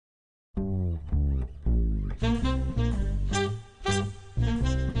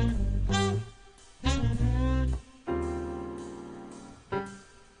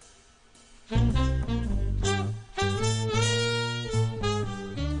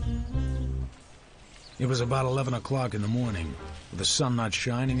It was about 11 o'clock in the morning, with the sun not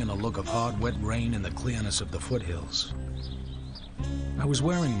shining and a look of hard, wet rain in the clearness of the foothills. I was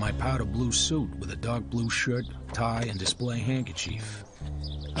wearing my powder blue suit with a dark blue shirt, tie, and display handkerchief.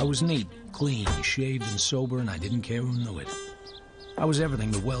 I was neat, clean, shaved, and sober, and I didn't care who knew it. I was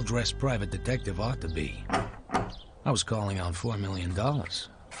everything the well-dressed private detective ought to be. I was calling on $4 million.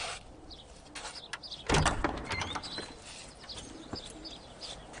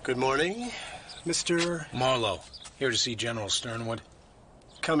 Good morning, Mr. Marlowe, here to see General Sternwood.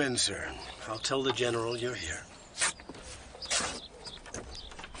 Come in, sir. I'll tell the General you're here.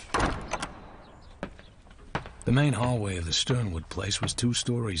 The main hallway of the Sternwood place was 2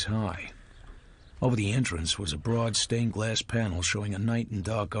 stories high. Over the entrance was a broad stained glass panel showing a knight in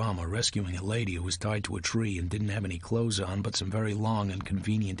dark armor rescuing a lady who was tied to a tree and didn't have any clothes on but some very long and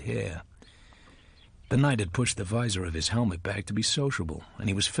convenient hair. The knight had pushed the visor of his helmet back to be sociable, and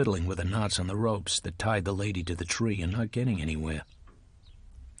he was fiddling with the knots on the ropes that tied the lady to the tree and not getting anywhere.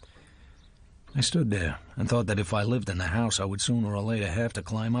 I stood there and thought that if I lived in the house, I would sooner or later have to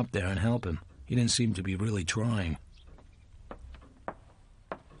climb up there and help him. He didn't seem to be really trying.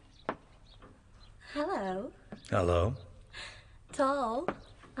 Hello. Hello. Tall,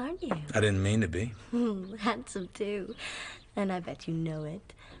 aren't you? I didn't mean to be. Handsome, too. And I bet you know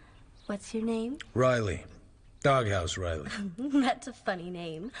it. What's your name? Riley. Doghouse Riley. That's a funny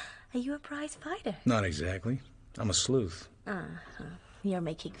name. Are you a prize fighter? Not exactly. I'm a sleuth. Uh-huh. You're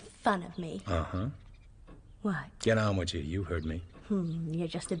making fun of me. Uh-huh. What? Get on with you. You heard me. You're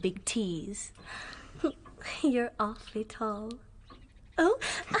just a big tease. You're awfully tall. Oh!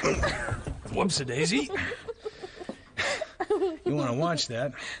 Whoops-a-daisy. You want to watch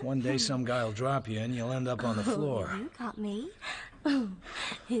that. One day some guy will drop you and you'll end up on the floor. You got me.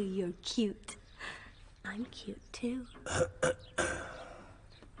 You're cute. I'm cute, too.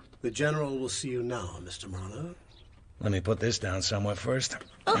 The General will see you now, Mr. Marlowe. Let me put this down somewhere first.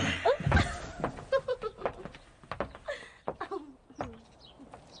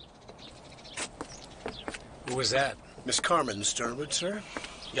 Who was that? Miss Carmen Sternwood, sir.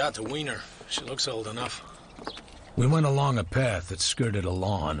 You ought to wean her. She looks old enough. We went along a path that skirted a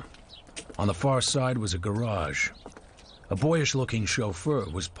lawn. On the far side was a garage. A boyish-looking chauffeur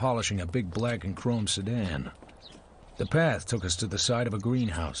was polishing a big black and chrome sedan. The path took us to the side of a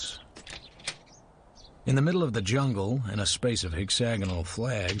greenhouse. In the middle of the jungle, in a space of hexagonal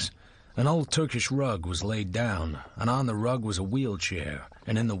flags, an old Turkish rug was laid down, and on the rug was a wheelchair,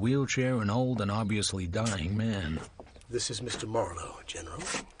 and in the wheelchair an old and obviously dying man. This is Mr. Marlowe, General.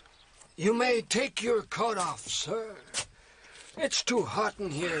 You may take your coat off, sir. It's too hot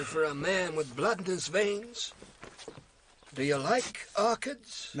in here for a man with blood in his veins. Do you like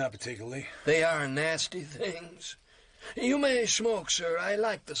orchids? Not particularly. They are nasty things. You may smoke, sir. I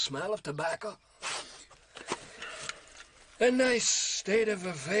like the smell of tobacco. A nice state of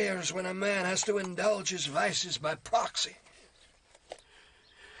affairs when a man has to indulge his vices by proxy.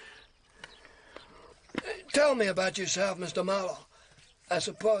 Tell me about yourself, Mr. Marlowe. I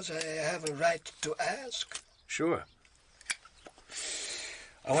suppose I have a right to ask. Sure.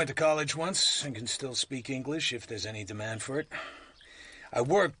 I went to college once and can still speak English if there's any demand for it. I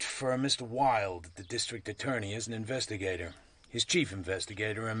worked for Mr. Wilde, the district attorney, as an investigator. His chief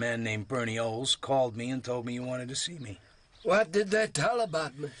investigator, a man named Bernie Oles, called me and told me you wanted to see me. What did they tell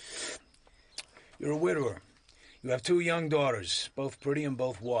about me? You're a widower. You have 2 young daughters, both pretty and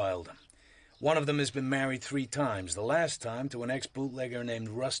both wild. One of them has been married 3 times, the last time to an ex-bootlegger named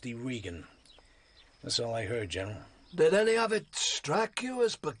Rusty Regan. That's all I heard, General. Did any of it strike you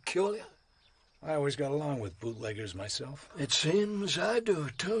as peculiar? I always got along with bootleggers myself. It seems I do,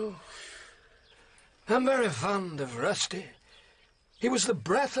 too. I'm very fond of Rusty. He was the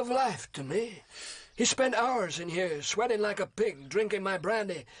breath of life to me. He spent hours in here, sweating like a pig, drinking my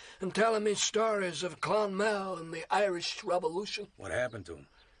brandy, and telling me stories of Clonmel and the Irish Revolution. What happened to him?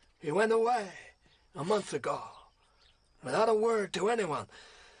 He went away a month ago, without a word to anyone.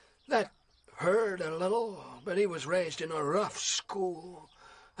 That hurt a little, but he was raised in a rough school.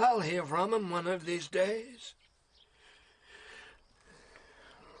 I'll hear from him one of these days.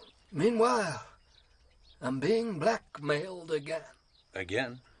 Meanwhile, I'm being blackmailed again.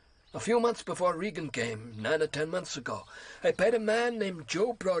 Again? A few months before Regan came, 9 or 10 months ago, I paid a man named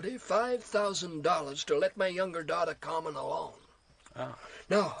Joe Brody $5,000 to let my younger daughter Carmen alone. Ah.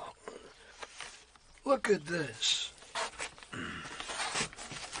 Now, look at this.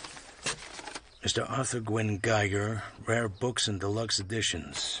 Mr. Arthur Gwynne Geiger, Rare Books and Deluxe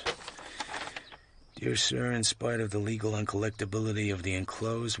Editions. Dear Sir, in spite of the legal uncollectability of the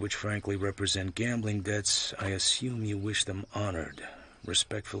enclosed, which frankly represent gambling debts, I assume you wish them honored.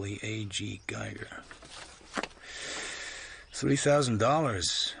 Respectfully, A.G. Geiger.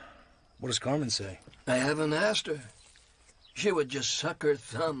 $3,000. What does Carmen say? I haven't asked her. She would just suck her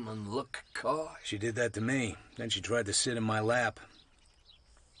thumb and look coy. She did that to me. Then she tried to sit in my lap.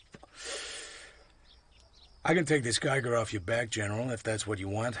 I can take this Geiger off your back, General, if that's what you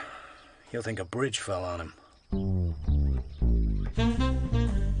want. He'll think a bridge fell on him.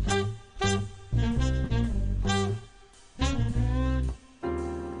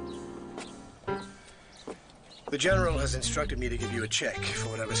 The General has instructed me to give you a check for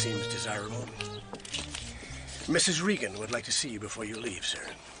whatever seems desirable. Mrs. Regan would like to see you before you leave, sir.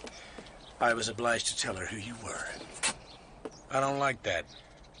 I was obliged to tell her who you were. I don't like that.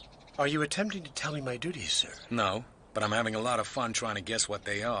 Are you attempting to tell me my duties, sir? No, but I'm having a lot of fun trying to guess what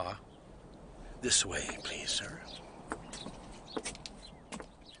they are. This way, please, sir.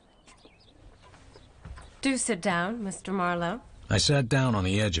 Do sit down, Mr. Marlowe. I sat down on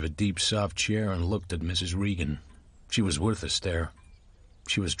the edge of a deep, soft chair and looked at Mrs. Regan. She was worth a stare.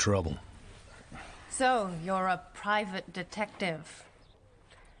 She was trouble. So, you're a private detective.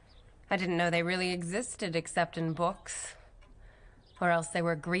 I didn't know they really existed except in books. Or else they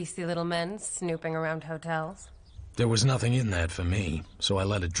were greasy little men snooping around hotels. There was nothing in that for me, so I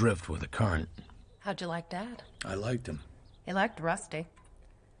let it drift with the current. How'd you like Dad? I liked him. You liked Rusty.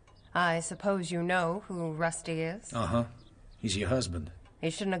 I suppose you know who Rusty is? Uh-huh. He's your husband.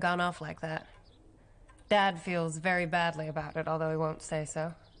 He shouldn't have gone off like that. Dad feels very badly about it, although he won't say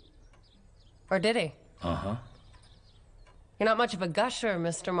so. Or did he? Uh-huh. You're not much of a gusher,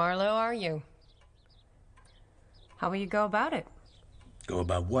 Mr. Marlowe, are you? How will you go about it? Go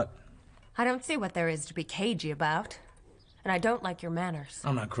about what? I don't see what there is to be cagey about. And I don't like your manners.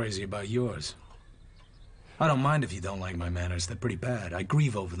 I'm not crazy about yours. I don't mind if you don't like my manners. They're pretty bad. I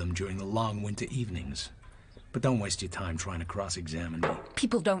grieve over them during the long winter evenings. But don't waste your time trying to cross-examine me.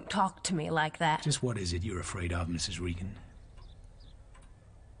 People don't talk to me like that. Just what is it you're afraid of, Mrs. Regan?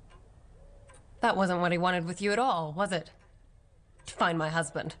 That wasn't what he wanted with you at all, was it? To find my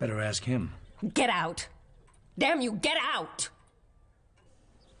husband. Better ask him. Get out! Damn you, get out!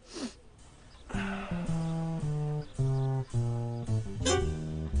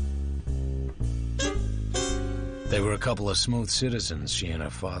 They were a couple of smooth citizens, she and her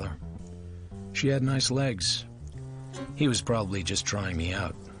father. She had nice legs. He was probably just trying me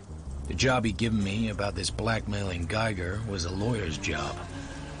out. The job he'd given me about this blackmailing Geiger was a lawyer's job,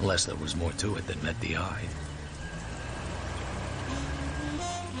 unless there was more to it than met the eye.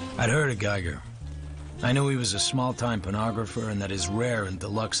 I'd heard of Geiger. I knew he was a small-time pornographer and that his rare and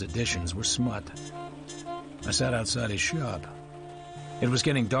deluxe editions were smut. I sat outside his shop. It was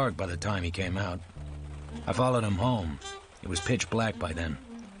getting dark by the time he came out. I followed him home. It was pitch black by then.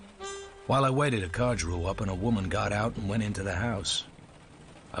 While I waited, a car drew up and a woman got out and went into the house.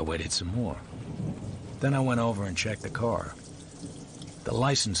 I waited some more. Then I went over and checked the car. The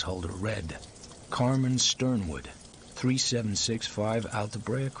license holder read, Carmen Sternwood, 3765 Alta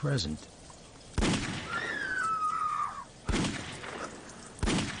Brea Crescent.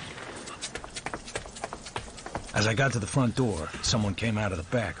 As I got to the front door, someone came out of the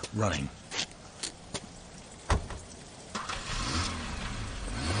back, running.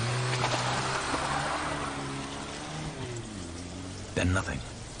 Then nothing.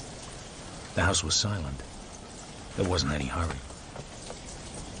 The house was silent. There wasn't any hurry.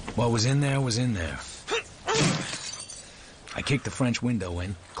 What was in there was in there. I kicked the French window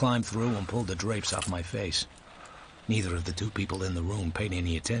in, climbed through, and pulled the drapes off my face. Neither of the two people in the room paid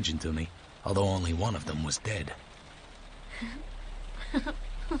any attention to me, although only one of them was dead.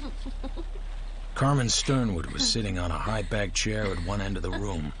 Carmen Sternwood was sitting on a high-backed chair at one end of the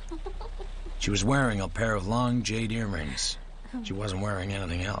room. She was wearing a pair of long jade earrings. She wasn't wearing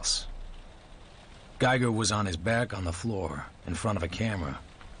anything else. Geiger was on his back on the floor, in front of a camera.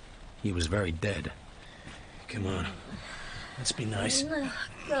 He was very dead. Come on. Let's be nice.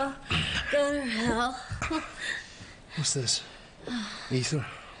 Go to hell. What's this? Ether?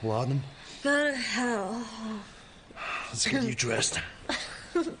 Laudanum? Go to hell. Let's get you dressed.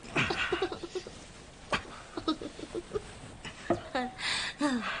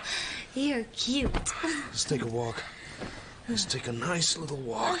 You're cute. Let's take a walk. Let's take a nice little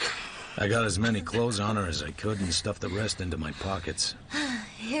walk. I got as many clothes on her as I could and stuffed the rest into my pockets.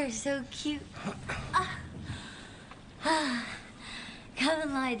 You're so cute. Come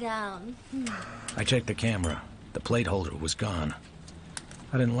and lie down. I checked the camera. The plate holder was gone.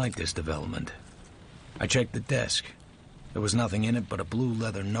 I didn't like this development. I checked the desk. There was nothing in it but a blue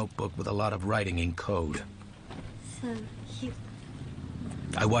leather notebook with a lot of writing in code. So cute.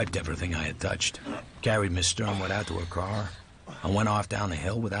 I wiped everything I had touched, carried Miss Sternwood out to her car, I went off down the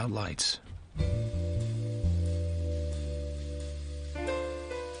hill without lights.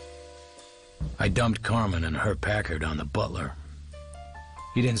 I dumped Carmen and her Packard on the butler.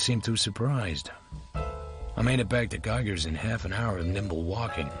 He didn't seem too surprised. I made it back to Geiger's in half an hour of nimble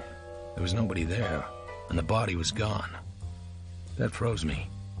walking. There was nobody there, and the body was gone. That froze me.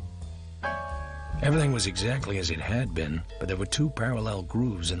 Everything was exactly as it had been, but there were 2 parallel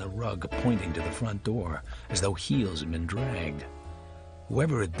grooves in the rug pointing to the front door, as though heels had been dragged.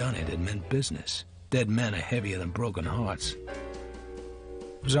 Whoever had done it had meant business. Dead men are heavier than broken hearts.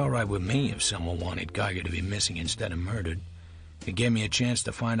 It was all right with me if someone wanted Geiger to be missing instead of murdered. It gave me a chance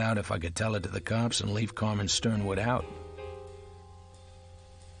to find out if I could tell it to the cops and leave Carmen Sternwood out.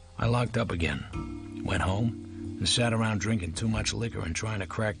 I locked up again, went home, and sat around drinking too much liquor and trying to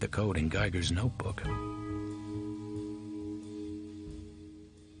crack the code in Geiger's notebook.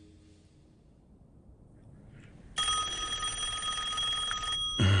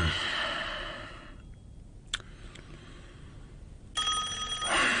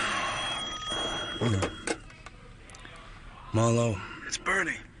 Marlowe. It's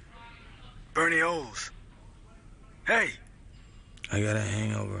Bernie. Bernie Oles. Hey! I got a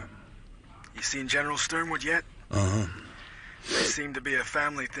hangover. You seen General Sternwood yet? Uh-huh. They seem to be a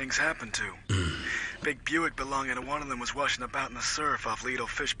family things happen to. Big Buick belonging to one of them was washing about in the surf off Lido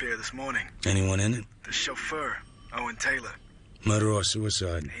Fish Pier this morning. Anyone in it? The chauffeur, Owen Taylor. Murder or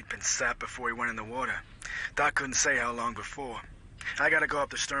suicide? He'd been sapped before he went in the water. Doc couldn't say how long before. I gotta go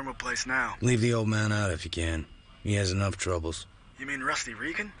up to Sternwood place now. Leave the old man out if you can. He has enough troubles. You mean Rusty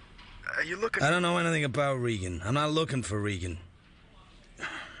Regan? Are you looking... I don't know anything about Regan. I'm not looking for Regan.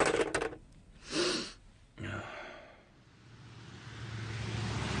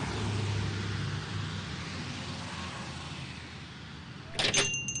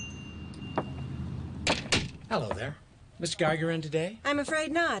 Hello there. Mr. Geiger in today? I'm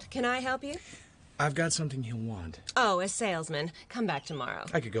afraid not. Can I help you? I've got something he'll want. Oh, a salesman. Come back tomorrow.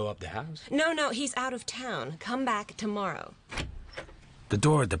 I could go up the house. No, he's out of town. Come back tomorrow. The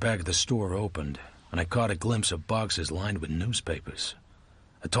door at the back of the store opened, and I caught a glimpse of boxes lined with newspapers.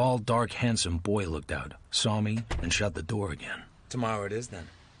 A tall, dark, handsome boy looked out, saw me, and shut the door again. Tomorrow it is, then.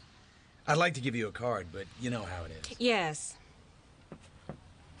 I'd like to give you a card, but you know how it is. Yes.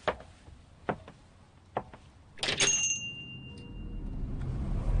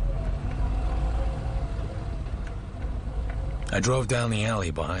 I drove down the alley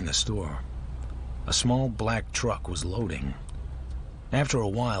behind the store. A small black truck was loading. After a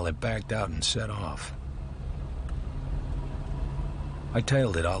while, it backed out and set off. I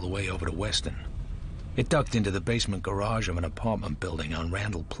tailed it all the way over to Weston. It ducked into the basement garage of an apartment building on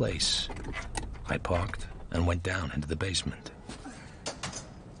Randall Place. I parked and went down into the basement.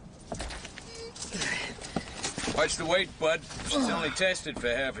 Watch the weight, bud. It's only tested for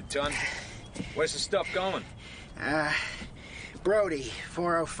half a ton. Where's the stuff going? Brody,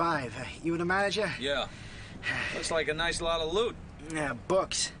 405. You the manager? Yeah. Looks like a nice lot of loot. Yeah,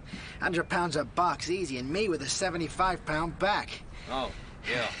 books. 100 pounds a box, easy, and me with a 75-pound back. Oh,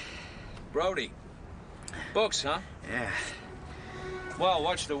 yeah. Brody. Books, huh? Yeah. Well,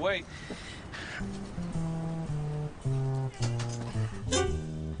 watch the weight.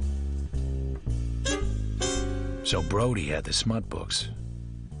 So Brody had the smut books.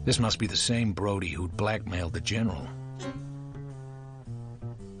 This must be the same Brody who'd blackmailed the general.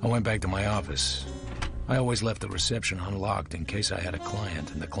 I went back to my office. I always left the reception unlocked in case I had a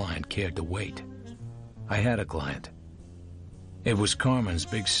client and the client cared to wait. I had a client. It was Carmen's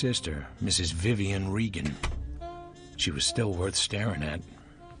big sister, Mrs. Vivian Regan. She was still worth staring at.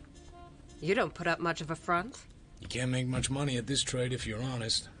 You don't put up much of a front. You can't make much money at this trade if you're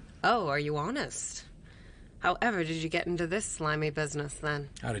honest. Oh, are you honest? However did you get into this slimy business, then?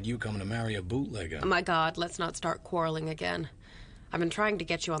 How did you come to marry a bootlegger? Oh, my God, let's not start quarreling again. I've been trying to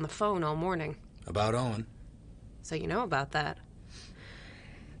get you on the phone all morning. About Owen? So you know about that.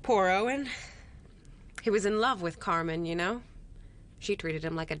 Poor Owen. He was in love with Carmen, you know? She treated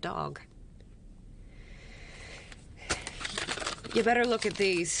him like a dog. You better look at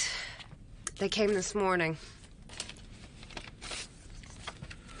these. They came this morning.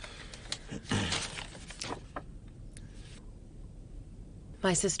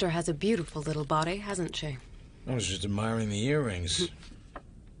 My sister has a beautiful little body, hasn't she? I was just admiring the earrings.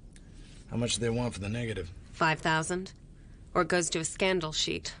 How much do they want for the negative? 5,000. Or it goes to a scandal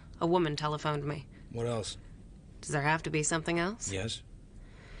sheet. A woman telephoned me. What else? Does there have to be something else? Yes.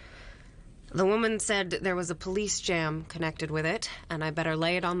 The woman said there was a police jam connected with it, and I better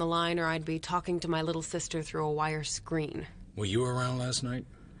lay it on the line or I'd be talking to my little sister through a wire screen. Were you around last night?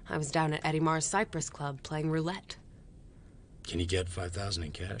 I was down at Eddie Marr's Cypress Club playing roulette. Can you get $5,000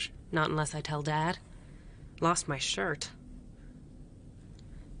 in cash? Not unless I tell Dad. Lost my shirt.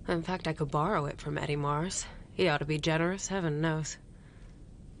 In fact, I could borrow it from Eddie Mars. He ought to be generous, heaven knows.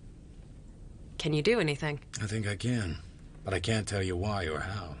 Can you do anything? I think I can, but I can't tell you why or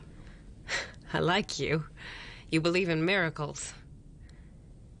how. I like you. You believe in miracles.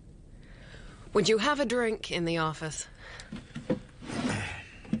 Would you have a drink in the office?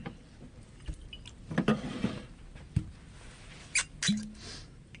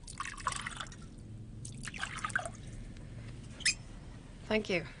 Thank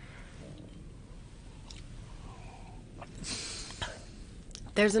you.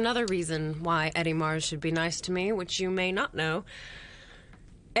 There's another reason why Eddie Mars should be nice to me, which you may not know.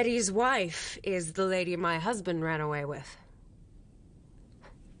 Eddie's wife is the lady my husband ran away with.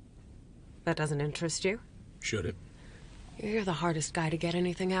 That doesn't interest you? Should it? You're the hardest guy to get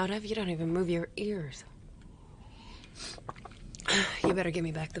anything out of. You don't even move your ears. You better give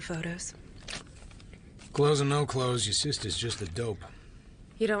me back the photos. Clothes or no clothes, your sister's just a dope.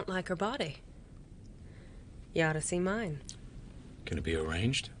 You don't like her body. You ought to see mine. Can it be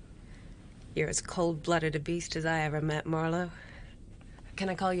arranged? You're as cold-blooded a beast as I ever met, Marlowe. Can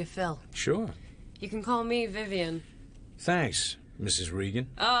I call you Phil? Sure. You can call me Vivian. Thanks, Mrs. Regan.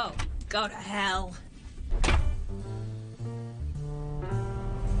 Oh, go to hell.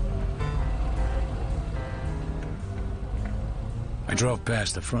 I drove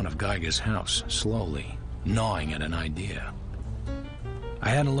past the front of Geiger's house, slowly, gnawing at an idea. I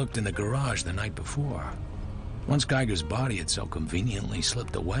hadn't looked in the garage the night before. Once Geiger's body had so conveniently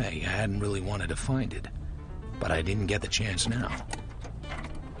slipped away, I hadn't really wanted to find it. But I didn't get the chance now.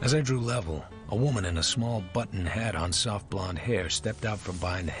 As I drew level, a woman in a small button hat on soft blonde hair stepped out from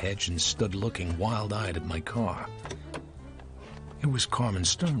behind the hedge and stood looking wild-eyed at my car. It was Carmen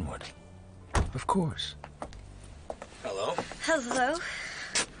Sternwood. Of course. Hello. Hello?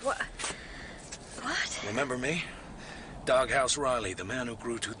 What? Remember me? Doghouse Riley, the man who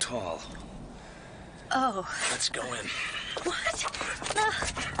grew too tall. Oh. Let's go in. What?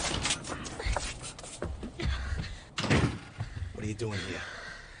 What are you doing here?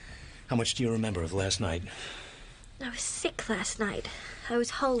 How much do you remember of last night? I was sick last night. I was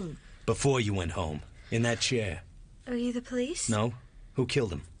home. Before you went home, in that chair. Are you the police? No? Who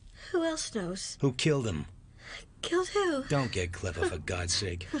killed him? Who else knows? Who killed him? Killed who? Don't get clever, for God's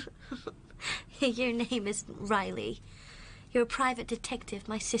sake. Your name isn't Riley. You're a private detective,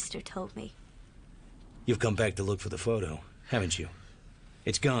 my sister told me. You've come back to look for the photo, haven't you?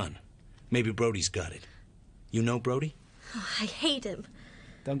 It's gone. Maybe Brody's got it. You know Brody? Oh, I hate him.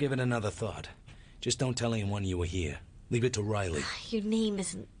 Don't give it another thought. Just don't tell anyone you were here. Leave it to Riley. Your name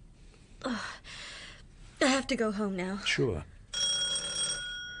isn't... Oh, I have to go home now. Sure.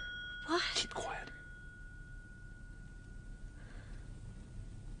 What? Keep quiet.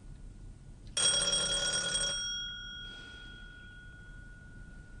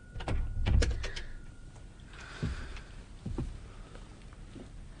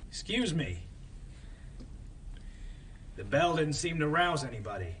 Excuse me. The bell didn't seem to rouse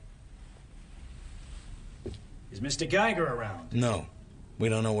anybody. Is Mr. Geiger around? No. We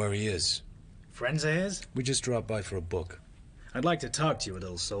don't know where he is. Friends of his? We just dropped by for a book. I'd like to talk to you a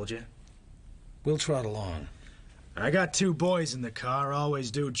little, soldier. We'll trot along. I got 2 boys in the car, always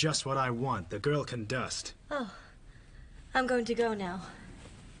do just what I want. The girl can dust. Oh, I'm going to go now.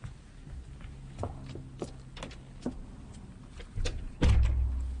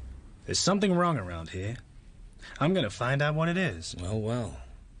 There's something wrong around here. I'm gonna find out what it is. Well, well.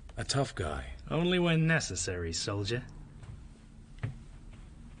 A tough guy. Only when necessary, soldier.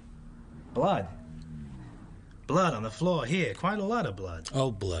 Blood. Blood on the floor here. Quite a lot of blood.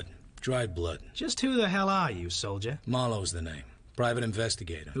 Old blood. Dried blood. Just who the hell are you, soldier? Marlowe's the name. Private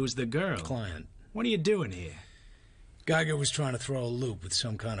investigator. Who's the girl? Client. What are you doing here? Geiger was trying to throw a loop with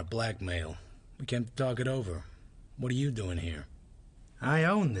some kind of blackmail. We came to talk it over. What are you doing here? I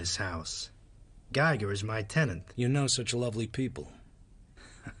own this house. Geiger is my tenant. You know such lovely people.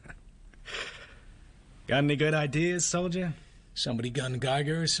 Got any good ideas, soldier? Somebody gunned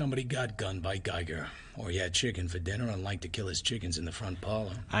Geiger, or somebody got gunned by Geiger. Or he had chicken for dinner and liked to kill his chickens in the front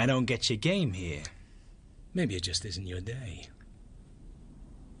parlor. I don't get your game here. Maybe it just isn't your day.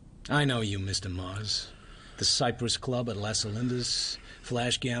 I know you, Mr. Mars. The Cypress Club at Las Olindas,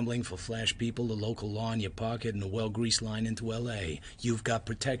 flash gambling for flash people, the local law in your pocket, and a well-greased line into L.A. You've got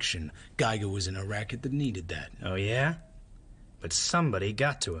protection. Geiger was in a racket that needed that. Oh, yeah? But somebody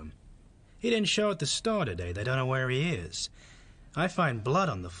got to him. He didn't show at the store today. They don't know where he is. I find blood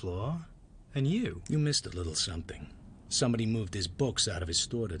on the floor, and you. You missed a little something. Somebody moved his books out of his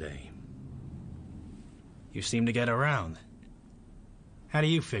store today. You seem to get around. How do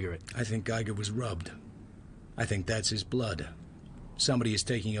you figure it? I think Geiger was rubbed. I think that's his blood. Somebody is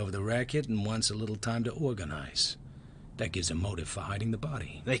taking over the racket and wants a little time to organize. That gives a motive for hiding the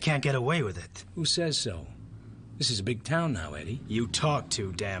body. They can't get away with it. Who says so? This is a big town now, Eddie. You talk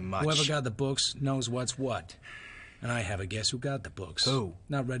too damn much. Whoever got the books knows what's what. And I have a guess who got the books. Who?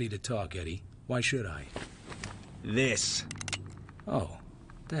 Not ready to talk, Eddie. Why should I? This. Oh,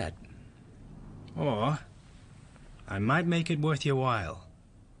 that. Or I might make it worth your while.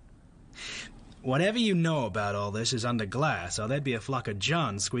 Whatever you know about all this is under glass, or there'd be a flock of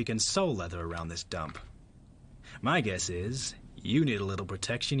Johns squeaking soul leather around this dump. My guess is you need a little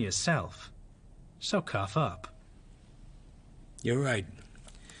protection yourself. So cough up. You're right.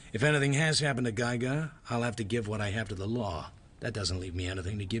 If anything has happened to Geiger, I'll have to give what I have to the law. That doesn't leave me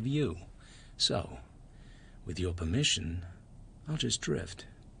anything to give you. So, with your permission, I'll just drift.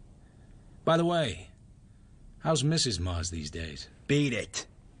 By the way, how's Mrs. Mars these days? Beat it.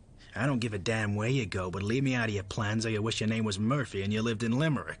 I don't give a damn where you go, but leave me out of your plans or you wish your name was Murphy and you lived in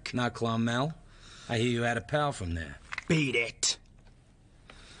Limerick. Not Clonmel? I hear you had a pal from there. Beat it.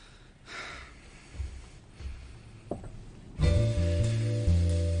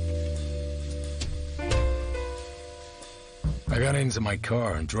 I got into my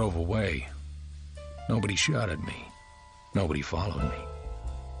car and drove away. Nobody shot at me. Nobody followed me.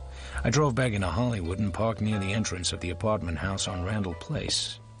 I drove back into Hollywood and parked near the entrance of the apartment house on Randall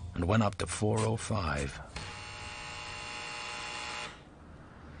Place and went up to 405.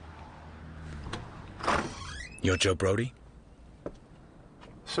 You're Joe Brody?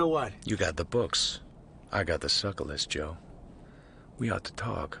 So what? You got the books. I got the sucker list, Joe. We ought to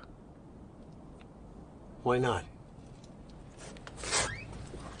talk. Why not?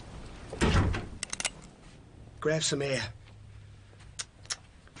 Grab some air.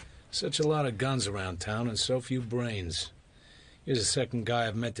 Such a lot of guns around town and so few brains. Here's a second guy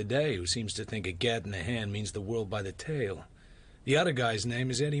I've met today who seems to think a gat in the hand means the world by the tail. The other guy's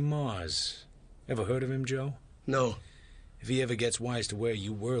name is Eddie Mars. Ever heard of him, Joe? No. If he ever gets wise to where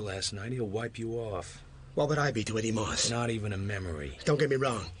you were last night, he'll wipe you off. What would I be to Eddie Mars? Not even a memory. Don't get me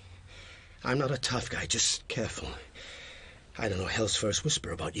wrong. I'm not a tough guy, just careful. I don't know hell's first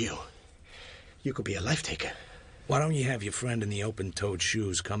whisper about you. You could be a life-taker. Why don't you have your friend in the open-toed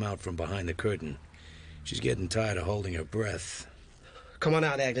shoes come out from behind the curtain? She's getting tired of holding her breath. Come on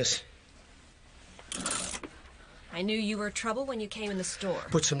out, Agnes. I knew you were trouble when you came in the store.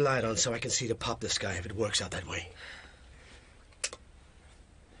 Put some light on so I can see to pop this guy if it works out that way.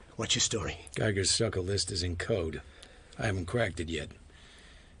 What's your story? Geiger's sucker list is in code. I haven't cracked it yet.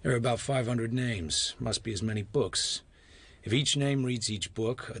 There are about 500 names. Must be as many books. If each name reads each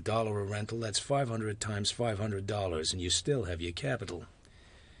book, $1 a rental, that's 500 times $500, and you still have your capital.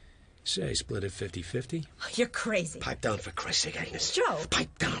 Say, split it 50-50? You're crazy. Pipe down, for Christ's sake, Agnes. Joe!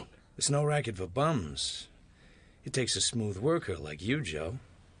 Pipe down. It's no racket for bums. It takes a smooth worker like you, Joe.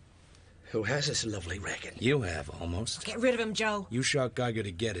 Who has this lovely racket? You have, almost. Get rid of him, Joe. You shot Geiger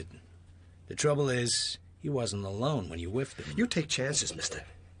to get it. The trouble is, he wasn't alone when you whiffed him. You take chances, mister.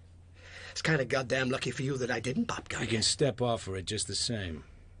 It's kind of goddamn lucky for you that I didn't pop Geiger. You can step off for it just the same.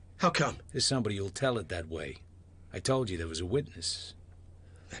 How come? There's somebody who'll tell it that way. I told you there was a witness.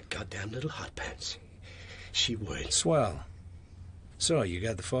 That goddamn little hot pants. She would. Swell. So, you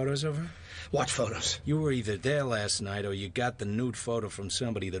got the photos of her? What photos? You were either there last night or you got the nude photo from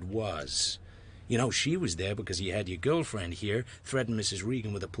somebody that was. You know, she was there because you had your girlfriend here threaten Mrs.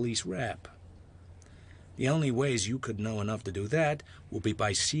 Regan with a police rap. The only ways you could know enough to do that will be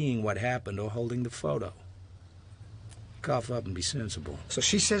by seeing what happened or holding the photo. Cough up and be sensible. So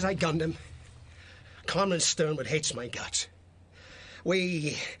she says I gunned him. Conlon Sternwood hates my guts.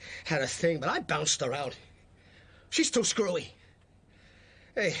 We had a thing, but I bounced her out. She's too screwy.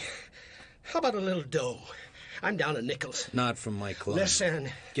 Hey, how about a little dough? I'm down to nickels. Not from my club. Listen.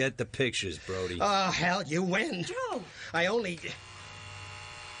 Get the pictures, Brody. Oh, hell, you win. Joe! I only...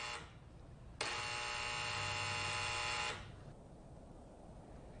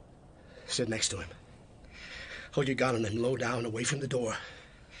 Sit next to him. Hold your gun on him low down, away from the door.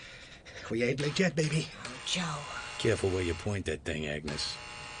 We ain't late yet, baby. Oh, Joe. Careful where you point that thing, Agnes.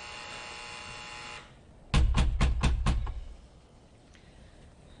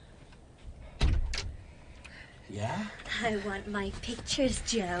 Yeah? I want my pictures,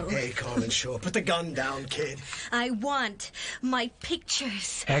 Joe. Hey, Carmen Shaw, put the gun down, kid. I want my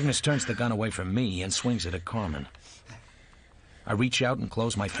pictures. Agnes turns the gun away from me and swings it at Carmen. I reach out and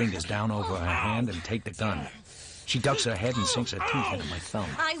close my fingers down over her hand and take the gun. She ducks her head and sinks her teeth into my thumb.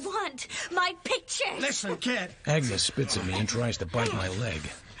 I want my pictures. Listen, kid. Agnes spits at me and tries to bite my leg.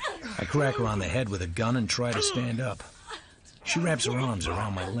 I crack her on the head with a gun and try to stand up. She wraps her arms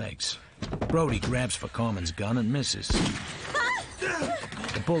around my legs. Brody grabs for Carmen's gun and misses.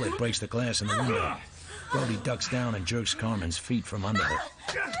 The bullet breaks the glass in the window. Brody ducks down and jerks Carmen's feet from under her.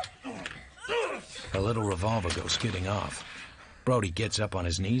 Her little revolver goes skidding off. Brody gets up on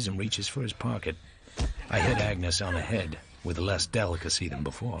his knees and reaches for his pocket. I hit Agnes on the head with less delicacy than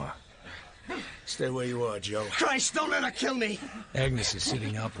before. Stay where you are, Joe. Christ, don't let her kill me! Agnes is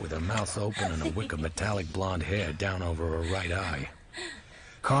sitting up with her mouth open and a wick of metallic blonde hair down over her right eye.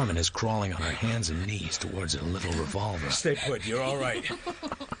 Carmen is crawling on her hands and knees towards her little revolver. Stay put, you're all right.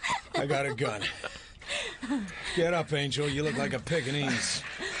 I got a gun. Get up, Angel, you look like a Pekingese.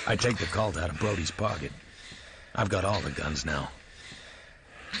 I take the Colt out of Brody's pocket. I've got all the guns now.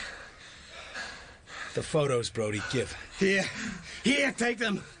 The photos, Brody, give. Here, take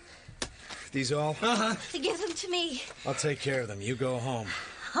them. These all? Uh-huh. Give them to me. I'll take care of them. You go home.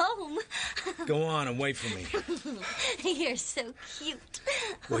 Home? Go on and wait for me. You're so cute.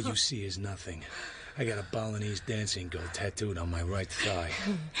 What you see is nothing. I got a Balinese dancing girl tattooed on my right thigh.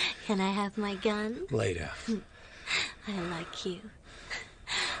 Can I have my gun? Later. I like you.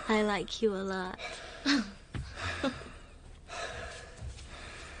 I like you a lot.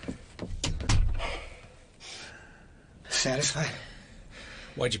 Satisfied?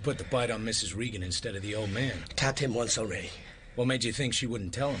 Why'd you put the bite on Mrs. Regan instead of the old man? Tapped him once already. What made you think she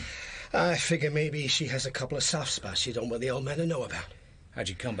wouldn't tell him? I figure maybe she has a couple of soft spots she don't want the old man to know about. How'd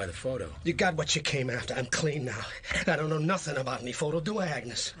you come by the photo? You got what you came after. I'm clean now. I don't know nothing about any photo, do I,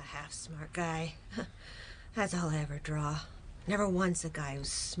 Agnes? A half-smart guy. That's all I ever draw. Never once a guy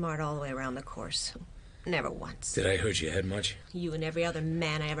who's smart all the way around the course. Never once. Did I hurt your head much? You and every other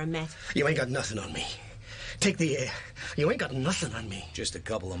man I ever met. You ain't got nothing on me. Take the air. You ain't got nothing on me. Just a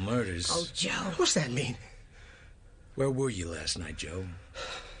couple of murders. Oh, Joe. What's that mean? Where were you last night, Joe?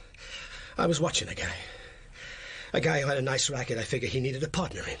 I was watching a guy who had a nice racket. I figured he needed a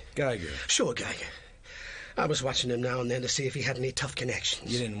partner in. Geiger? Sure, Geiger. I was watching him now and then to see if he had any tough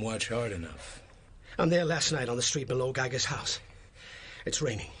connections. You didn't watch hard enough. I'm there last night on the street below Geiger's house. It's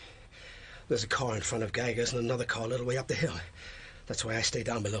raining. There's a car in front of Geiger's and another car a little way up the hill. That's why I stay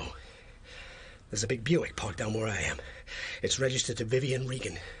down below. There's a big Buick parked down where I am. It's registered to Vivian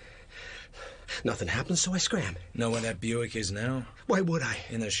Regan. Nothing happened, so I scram. Know where that Buick is now? Why would I?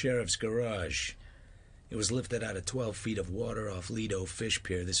 In the sheriff's garage. It was lifted out of 12 feet of water off Lido Fish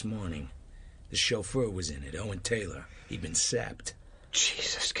Pier this morning. The chauffeur was in it, Owen Taylor. He'd been sapped.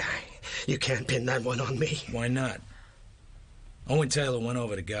 Jesus, Guy. You can't pin that one on me. Why not? Owen Taylor went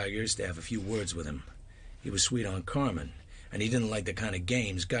over to Geiger's to have a few words with him. He was sweet on Carmen, and he didn't like the kind of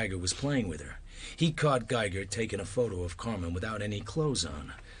games Geiger was playing with her. He caught Geiger taking a photo of Carmen without any clothes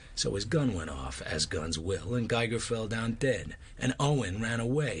on. So his gun went off, as guns will, and Geiger fell down dead. And Owen ran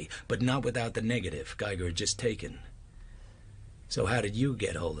away, but not without the negative Geiger had just taken. So how did you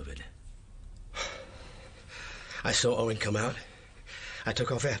get hold of it? I saw Owen come out. I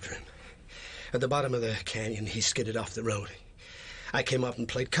took off after him. At the bottom of the canyon, he skidded off the road. I came up and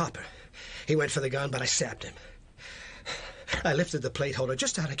played copper. He went for the gun, but I sapped him. I lifted the plate holder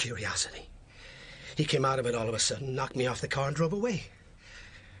just out of curiosity. He came out of it all of a sudden, knocked me off the car, and drove away.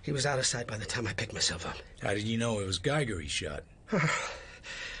 He was out of sight by the time I picked myself up. How did you know it was Geiger he shot?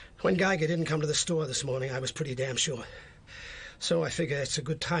 When Geiger didn't come to the store this morning, I was pretty damn sure. So I figure it's a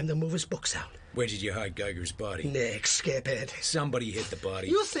good time to move his books out. Where did you hide Geiger's body? Nick, skiphead. Somebody hit the body.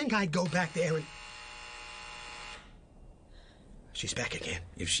 You think I'd go back there and... She's back again.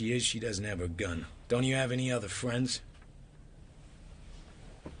 If she is, she doesn't have her gun. Don't you have any other friends?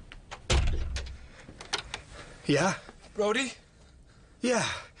 Yeah? Brody? Yeah.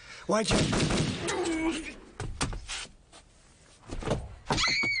 Why'd you...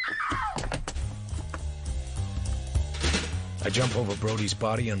 I jump over Brody's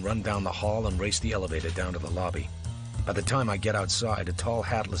body and run down the hall and race the elevator down to the lobby. By the time I get outside, a tall,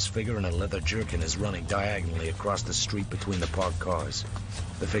 hatless figure in a leather jerkin is running diagonally across the street between the parked cars.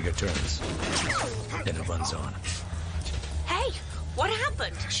 The figure turns. Then it runs on. Hey, what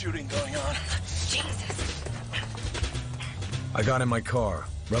happened? Shooting going on. Jesus. I got in my car,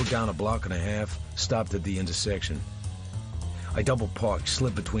 rode down a block and a half, stopped at the intersection. I double-parked,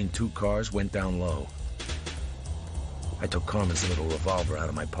 slid between two cars, went down low. I took Carmen's little revolver out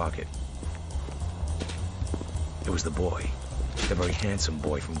of my pocket. It was the boy, the very handsome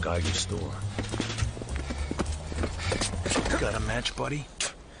boy from Geiger's store. Got a match, buddy?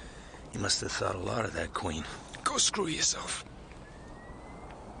 You must have thought a lot of that queen. Go screw yourself.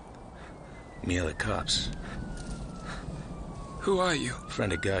 Me or the cops? Who are you?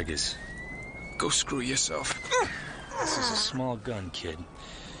 Friend of Geiger's. Go screw yourself. This is a small gun, kid.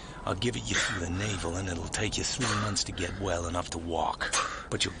 I'll give it you through the navel, and it'll take you 3 months to get well enough to walk.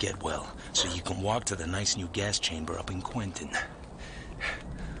 But you'll get well, so you can walk to the nice new gas chamber up in Quentin.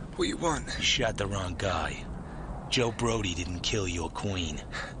 What you want? You shot the wrong guy. Joe Brody didn't kill your queen.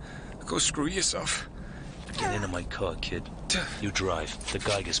 Go screw yourself. Get into my car, kid. You drive. The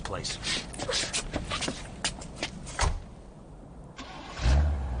Geiger's place.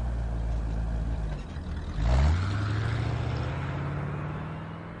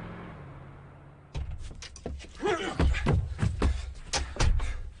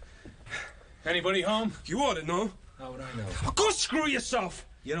 Anybody home? You ought to know. How would I know? Go screw yourself!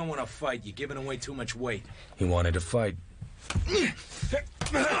 You don't want to fight. You're giving away too much weight. He wanted to fight.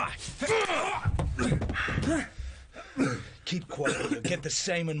 Keep quiet. You'll get the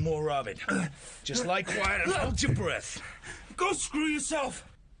same and more of it. Just lie quiet and hold your breath. Go screw yourself!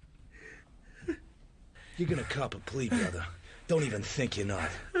 You're gonna cop a plea, brother. Don't even think you're not.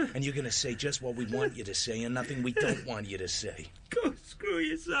 And you're gonna say just what we want you to say and nothing we don't want you to say. Go screw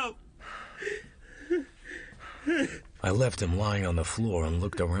yourself! I left him lying on the floor and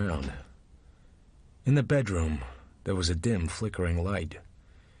looked around. In the bedroom, there was a dim, flickering light.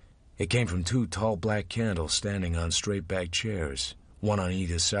 It came from 2 tall black candles standing on straight-back chairs, one on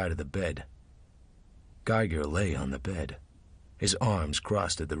either side of the bed. Geiger lay on the bed, his arms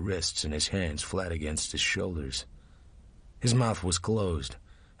crossed at the wrists and his hands flat against his shoulders. His mouth was closed,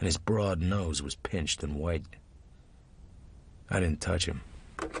 and his broad nose was pinched and white. I didn't touch him.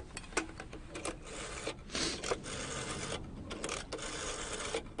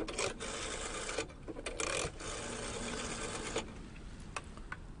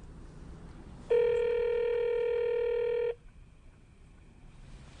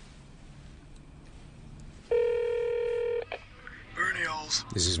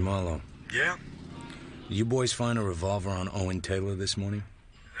 This is Marlowe. Yeah? Did you boys find a revolver on Owen Taylor this morning?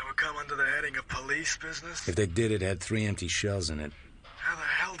 That would come under the heading of police business? If they did, it had 3 empty shells in it. How the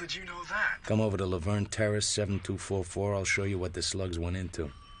hell did you know that? Come over to Laverne Terrace, 7244. I'll show you what the slugs went into.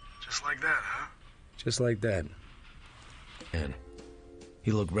 Just like that, huh? Just like that. And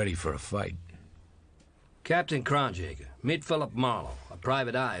he looked ready for a fight. Captain Kronjager, meet Philip Marlowe. A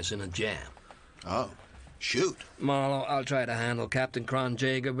private eye is in a jam. Oh, shoot. Marlowe, I'll try to handle Captain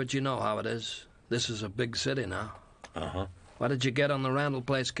Kronjager, but you know how it is. This is a big city now. Uh-huh. What did you get on the Randall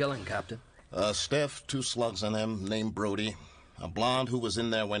Place killing, Captain? Steph, 2 slugs in him, named Brody. A blonde who was in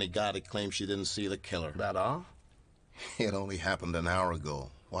there when he got it claimed she didn't see the killer. That all? It only happened an hour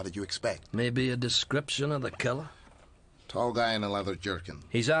ago. What did you expect? Maybe a description of the killer? Tall guy in a leather jerkin.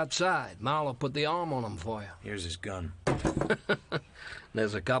 He's outside. Marlowe put the arm on him for you. Here's his gun.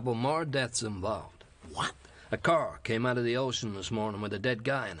 There's a couple more deaths involved. What? A car came out of the ocean this morning with a dead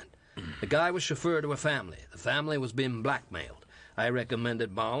guy in it. The guy was chauffeur to a family. The family was being blackmailed. I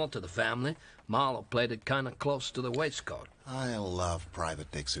recommended Marlowe to the family. Marlowe played it kind of close to the waistcoat. I love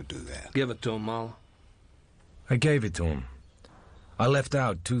private dicks who do that. Give it to him, Marlowe. I gave it to him. I left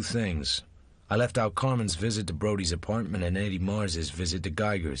out 2 things. I left out Carmen's visit to Brody's apartment and Eddie Mars's visit to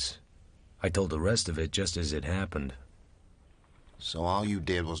Geiger's. I told the rest of it just as it happened. So all you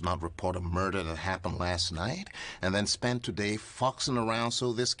did was not report a murder that happened last night, and then spend today foxing around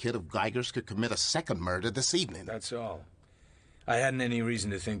so this kid of Geiger's could commit a second murder this evening. That's all. I hadn't any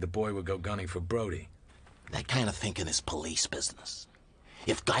reason to think the boy would go gunning for Brody. That kind of thinking is police business.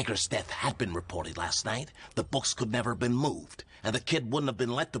 If Geiger's death had been reported last night, the books could never have been moved, and the kid wouldn't have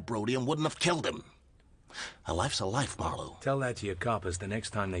been led to Brody and wouldn't have killed him. A life's a life, Marlowe. Tell that to your coppers the next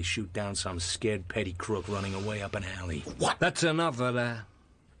time they shoot down some scared petty crook running away up an alley. What? That's enough of that.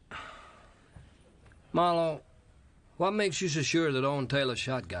 Marlowe, what makes you so sure that Owen Taylor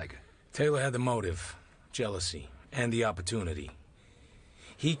shot Geiger? Taylor had the motive, jealousy, and the opportunity.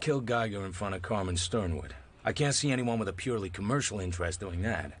 He killed Geiger in front of Carmen Sternwood. I can't see anyone with a purely commercial interest doing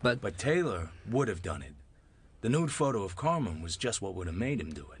that. But Taylor would have done it. The nude photo of Carmen was just what would have made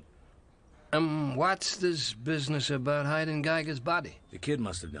him do it. What's this business about hiding Geiger's body? The kid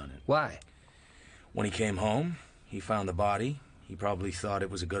must have done it. Why? When he came home, he found the body. He probably thought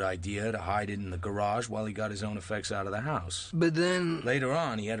it was a good idea to hide it in the garage while he got his own effects out of the house. But then... Later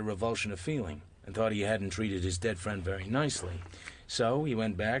on, he had a revulsion of feeling and thought he hadn't treated his dead friend very nicely. So he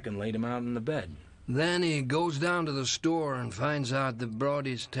went back and laid him out in the bed. Then he goes down to the store and finds out that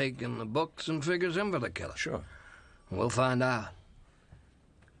Brody's taken the books and figures him for the killer. Sure. We'll find out.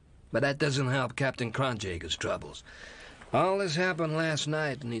 But that doesn't help Captain Kronjager's troubles. All this happened last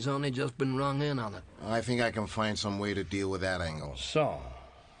night, and he's only just been rung in on it. I think I can find some way to deal with that angle. So,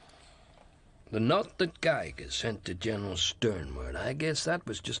 the note that Geiger sent to General Sternwood, I guess that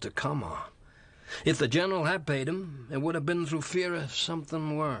was just a come-on. If the general had paid him, it would have been through fear of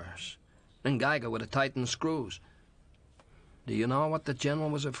something worse. Then Geiger would have tightened screws. Do you know what the general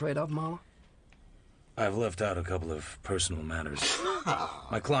was afraid of, Marlowe? I've left out a couple of personal matters.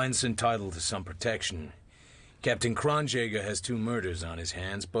 My client's entitled to some protection. Captain Kronjäger has 2 murders on his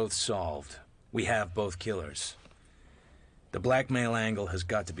hands, both solved. We have both killers. The blackmail angle has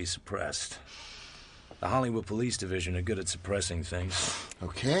got to be suppressed. The Hollywood Police Division are good at suppressing things.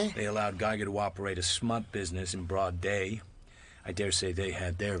 Okay. They allowed Geiger to operate a smut business in broad day. I dare say they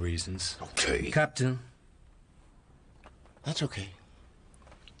had their reasons. Okay. Captain. That's okay.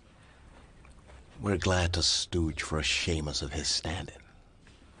 We're glad to stooge for a Seamus of his standing.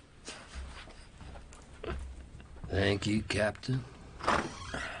 Thank you, Captain.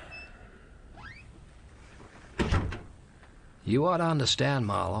 You ought to understand,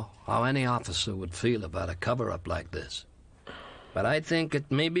 Marlowe, how any officer would feel about a cover-up like this. But I think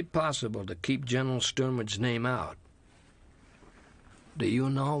it may be possible to keep General Sternwood's name out. Do you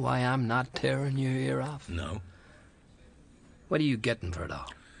know why I'm not tearing your ear off? No. What are you getting for it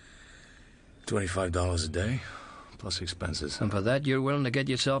all? $25 a day, plus expenses. And for that, you're willing to get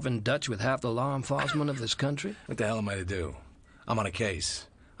yourself in Dutch with half the law enforcement of this country? What the hell am I to do? I'm on a case.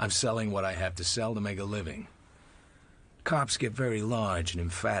 I'm selling what I have to sell to make a living. Cops get very large and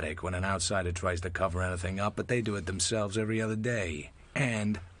emphatic when an outsider tries to cover anything up, but they do it themselves every other day.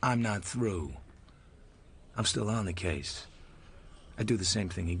 And I'm not through. I'm still on the case. I'd do the same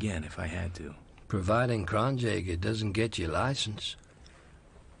thing again if I had to. Providing Kronjäger doesn't get you licensed.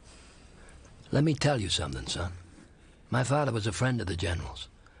 Let me tell you something, son. My father was a friend of the General's.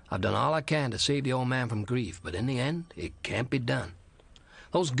 I've done all I can to save the old man from grief, but in the end, it can't be done.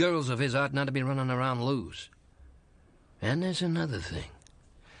 Those girls of his ought not to be running around loose. And there's another thing.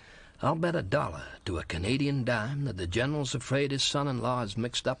 I'll bet $1 to a Canadian dime that the General's afraid his son-in-law is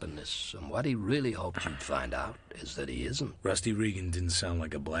mixed up in this, and what he really hopes you'd find out is that he isn't. Rusty Regan didn't sound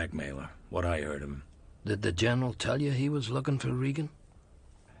like a blackmailer, what I heard him. Did the General tell you he was looking for Regan?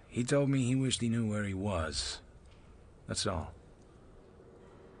 He told me he wished he knew where he was. That's all.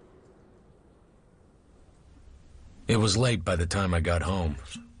 It was late by the time I got home.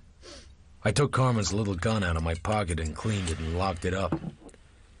 I took Carmen's little gun out of my pocket and cleaned it and locked it up.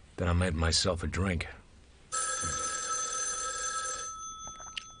 Then I made myself a drink.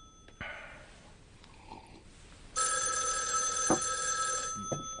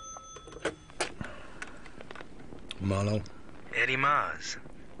 Marlowe? Eddie Mars.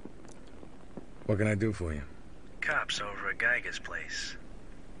 What can I do for you? Cops over at Geiger's place.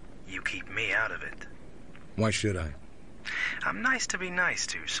 You keep me out of it. Why should I? I'm nice to be nice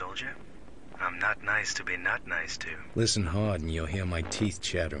to, soldier. I'm not nice to be not nice to. Listen hard and you'll hear my teeth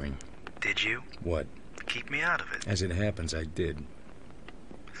chattering. Did you? What? Keep me out of it. As it happens, I did.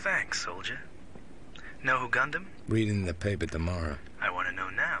 Thanks, soldier. Know who gunned him? Read it in the paper tomorrow. I want to know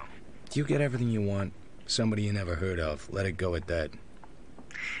now. You get everything you want. Somebody you never heard of. Let it go at that.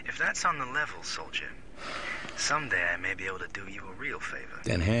 If that's on the level, soldier, someday I may be able to do you a real favor.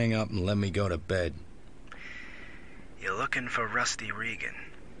 Then hang up and let me go to bed. You're looking for Rusty Regan.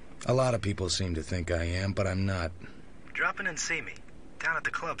 A lot of people seem to think I am, but I'm not. Drop in and see me. Down at the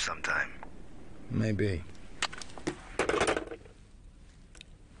club sometime. Maybe.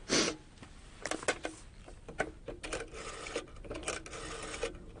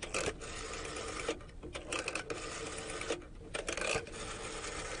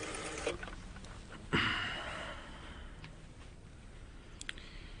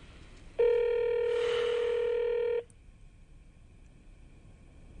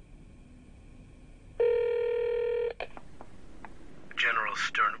 General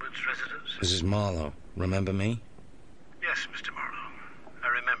Sternwood's residence? This is Marlowe. Remember me? Yes, Mr. Marlowe. I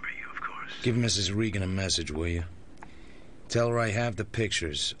remember you, of course. Give Mrs. Regan a message, will you? Tell her I have the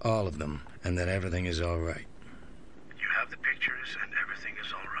pictures, all of them, and that everything is all right. You have the pictures and everything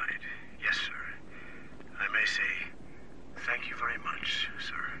is all right. Yes, sir. I may say, thank you very much,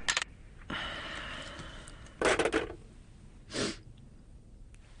 sir.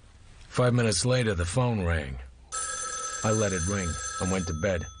 5 minutes later, the phone rang. I let it ring and went to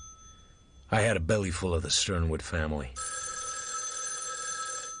bed. I had a belly full of the Sternwood family.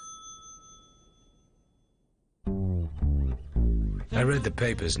 I read the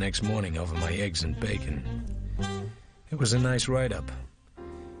papers next morning over my eggs and bacon. It was a nice write-up.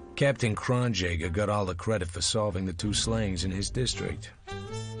 Captain Kronjäger got all the credit for solving the 2 slayings in his district.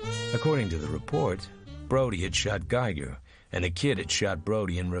 According to the report, Brody had shot Geiger, and the kid had shot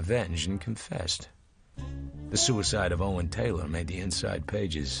Brody in revenge and confessed. The suicide of Owen Taylor made the inside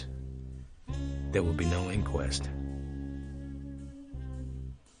pages. There will be no inquest.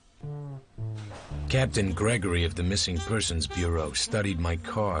 Captain Gregory of the Missing Persons Bureau studied my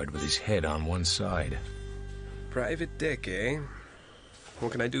card with his head on one side. Private Dick, eh?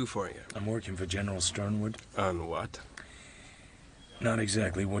 What can I do for you? I'm working for General Sternwood. On what? Not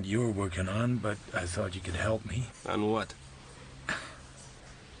exactly what you're working on, but I thought you could help me. On what?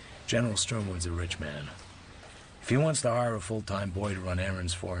 General Sternwood's a rich man. If he wants to hire a full-time boy to run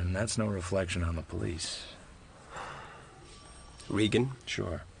errands for him, that's no reflection on the police. Regan?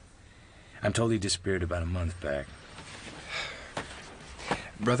 Sure. I'm told he disappeared about a month back.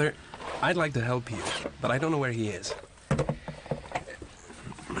 Brother, I'd like to help you, but I don't know where he is.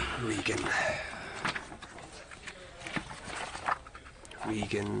 Regan.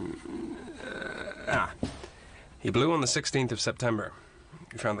 He blew on the 16th of September.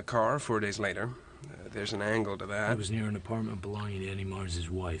 We found the car 4 days later. There's an angle to that. It was near an apartment belonging to Eddie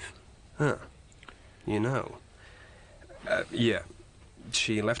Mars's wife. Huh. You know. Yeah.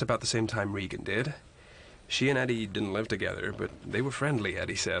 She left about the same time Regan did. She and Eddie didn't live together, but they were friendly,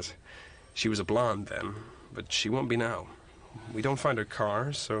 Eddie says. She was a blonde then, but she won't be now. We don't find her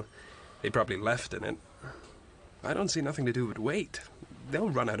car, so they probably left in it. I don't see nothing to do but wait. They'll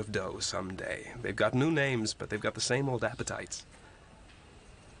run out of dough someday. They've got new names, but they've got the same old appetites.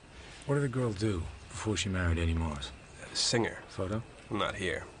 What did the girl do before she married Eddie Mars? Singer. Photo? Not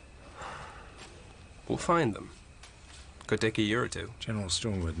here. We'll find them. Could take a year or two. General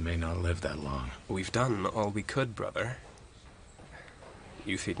Sternwood may not live that long. We've done all we could, brother.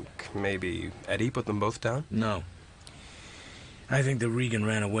 You think maybe Eddie put them both down? No. I think that Regan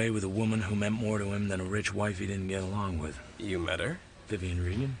ran away with a woman who meant more to him than a rich wife he didn't get along with. You met her? Vivian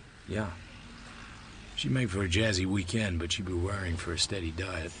Regan? Yeah. She'd make for a jazzy weekend, but she'd be worrying for a steady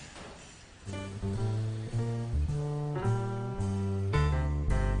diet.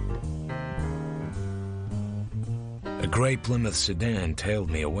 A gray Plymouth sedan tailed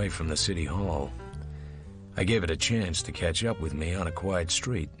me away from the city hall. I gave it a chance to catch up with me on a quiet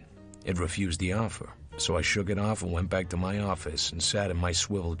street. It refused the offer, so I shook it off and went back to my office and sat in my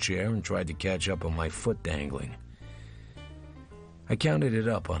swivel chair and tried to catch up on my foot dangling. I counted it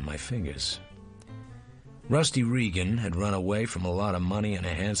up on my fingers. Rusty Regan had run away from a lot of money and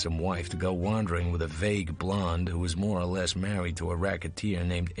a handsome wife to go wandering with a vague blonde who was more or less married to a racketeer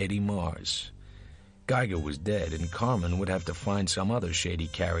named Eddie Mars. Geiger was dead, and Carmen would have to find some other shady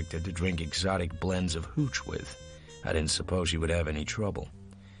character to drink exotic blends of hooch with. I didn't suppose she would have any trouble.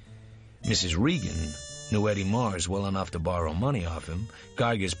 Mrs. Regan knew Eddie Mars well enough to borrow money off him.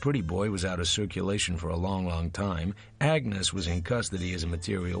 Geiger's pretty boy was out of circulation for a long, long time. Agnes was in custody as a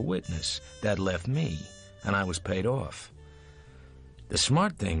material witness. That left me, and I was paid off. The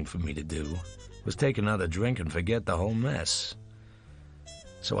smart thing for me to do was take another drink and forget the whole mess.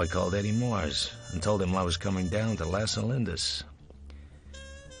 So I called Eddie Mars and told him I was coming down to Las Olindas.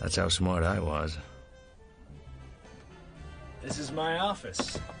 That's how smart I was. This is my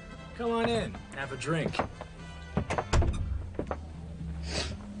office. Come on in, have a drink.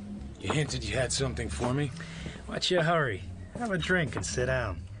 You hinted you had something for me? What's your hurry? Have a drink and sit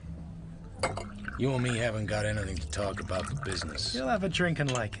down. You and me haven't got anything to talk about but business. You'll have a drink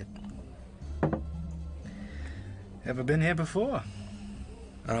and like it. Ever been here before?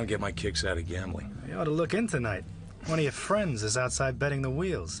 I don't get my kicks out of gambling. You ought to look in tonight. One of your friends is outside betting the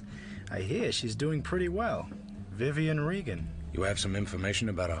wheels. I hear she's doing pretty well. Vivian Regan. You have some information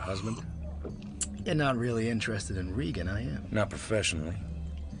about her husband? You're not really interested in Regan, I am. Not professionally.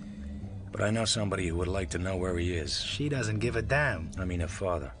 But I know somebody who would like to know where he is. She doesn't give a damn. I mean her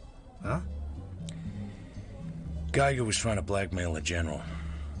father. Huh? Geiger was trying to blackmail the general.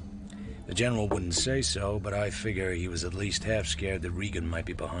 The general wouldn't say so, but I figure he was at least half scared that Regan might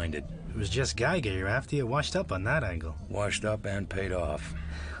be behind it. It was just Geiger you're after. You washed up on that angle. Washed up and paid off.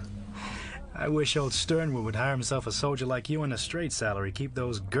 I wish old Sternwood would hire himself a soldier like you on a straight salary, keep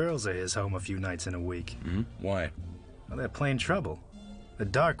those girls of his home a few nights in a week. Mm-hmm. Why? Well, they're plain trouble. The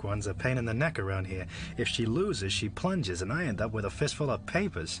dark one's a pain in the neck around here. If she loses, she plunges, and I end up with a fistful of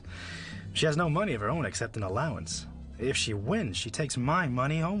papers. She has no money of her own except an allowance. If she wins, she takes my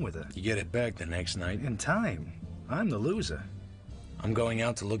money home with her. You get it back the next night? In time. I'm the loser. I'm going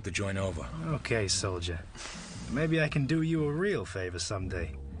out to look the joint over. Okay, soldier. Maybe I can do you a real favor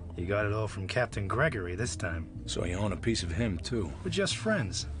someday. You got it all from Captain Gregory this time. So you own a piece of him, too? We're just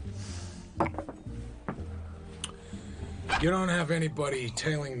friends. You don't have anybody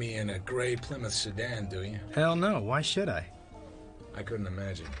tailing me in a gray Plymouth sedan, do you? Hell no. Why should I? I couldn't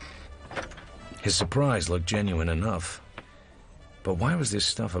imagine. His surprise looked genuine enough. But why was this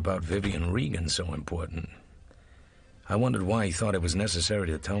stuff about Vivian Regan so important? I wondered why he thought it was necessary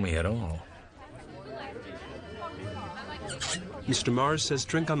to tell me at all. Mr. Mars says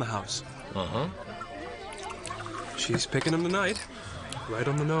drink on the house. Uh-huh. She's picking him tonight. Right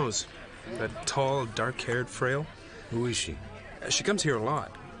on the nose. That tall, dark-haired frail. Who is she? She comes here a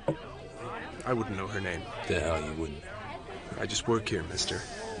lot. I wouldn't know her name. The hell you wouldn't. I just work here, mister.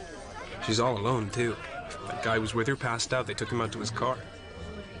 She's all alone, too. That guy was with her, passed out. They took him out to his car.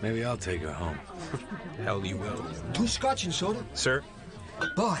 Maybe I'll take her home. Hell you will. 2 scotch and soda? Sir?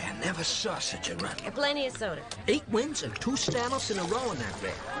 Boy, I never saw such a run. Plenty of soda. 8 wins and 2 standoffs in a row in that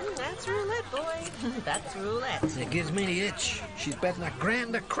race. That's roulette, boy. That's roulette. It gives me the itch. She's betting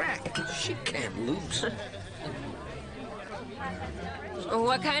 $1,000 a crack. She can't lose.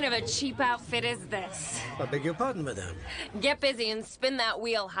 What kind of a cheap outfit is this? I beg your pardon, madame. Get busy and spin that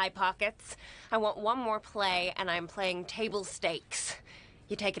wheel, High Pockets. I want one more play, and I'm playing table stakes.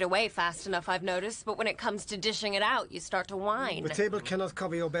 You take it away fast enough, I've noticed, but when it comes to dishing it out, you start to whine. The table cannot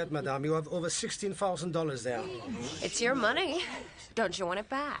cover your bet, madame. You have over $16,000 there. It's your money. Don't you want it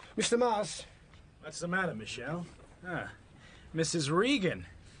back? Mr. Mars. What's the matter, Michelle? Mrs. Regan.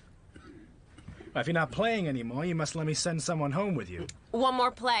 Well, if you're not playing anymore, you must let me send someone home with you. One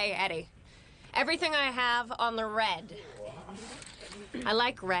more play, Eddie. Everything I have on the red. I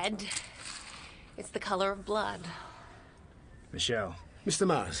like red. It's the color of blood. Michelle. Mr.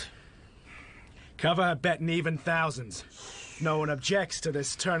 Mars. Cover her bet in even thousands. No one objects to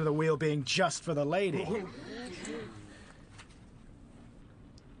this turn of the wheel being just for the lady.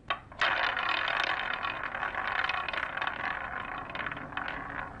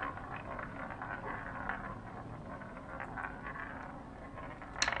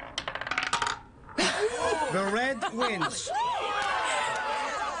 The red wins.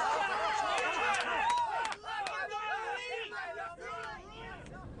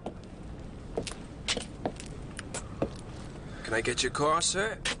 Can I get your car,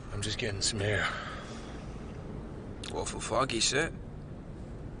 sir? I'm just getting some air. Awful foggy, sir.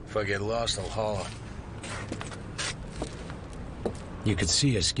 If I get lost, I'll holler. You could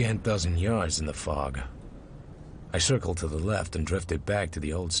see a scant dozen yards in the fog. I circled to the left and drifted back to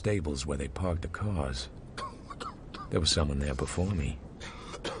the old stables where they parked the cars. There was someone there before me.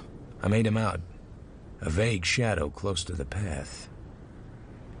 I made him out, a vague shadow close to the path.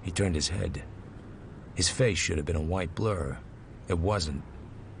 He turned his head. His face should have been a white blur. It wasn't.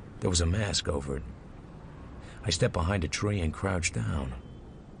 There was a mask over it. I stepped behind a tree and crouched down.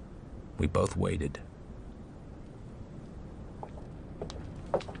 We both waited.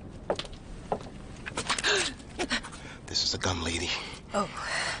 This is the gun, lady. Oh.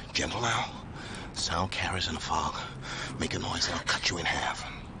 Gentle now. Sound carries in the fog. Make a noise and I'll cut you in half.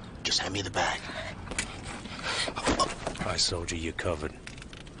 Just hand me the bag. Hi, soldier, you're covered.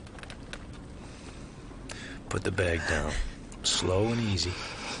 Put the bag down. Slow and easy.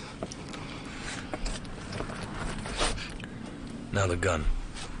 Now the gun.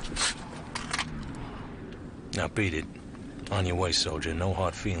 Now beat it. On your way, soldier. No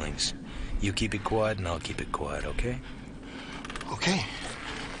hard feelings. You keep it quiet and I'll keep it quiet, okay? Okay.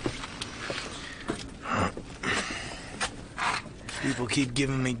 People keep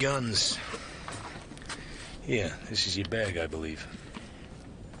giving me guns. Here, this is your bag, I believe.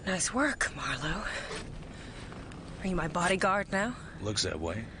 Nice work, Marlowe. Are you my bodyguard now? Looks that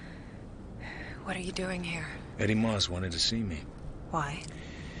way. What are you doing here? Eddie Moss wanted to see me. Why?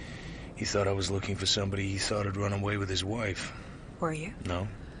 He thought I was looking for somebody he thought had run away with his wife. Were you? No.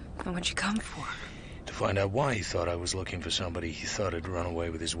 And what'd you come for? To find out why he thought I was looking for somebody he thought had run away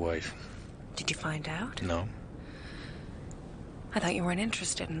with his wife. Did you find out? No. I thought you weren't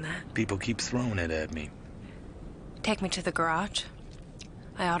interested in that. People keep throwing it at me. Take me to the garage.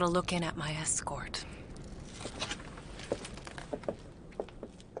 I ought to look in at my escort.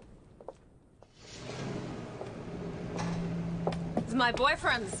 Is my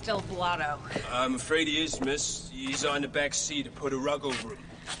boyfriend still blotto? I'm afraid he is, miss. He's on the back seat to put a rug over him.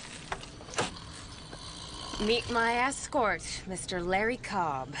 Meet my escort, Mr. Larry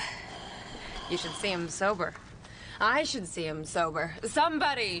Cobb. You should see him sober. I should see him sober.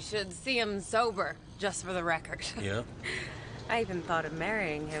 Somebody should see him sober, just for the record. Yeah? I even thought of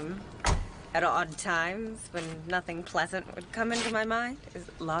marrying him. At odd times, when nothing pleasant would come into my mind. Is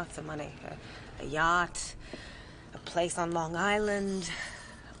lots of money. A yacht, a place on Long Island,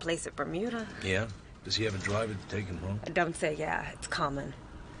 a place at Bermuda. Yeah? Does he have a driver to take him home? Don't say yeah, it's common.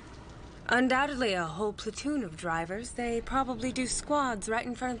 Undoubtedly a whole platoon of drivers. They probably do squads right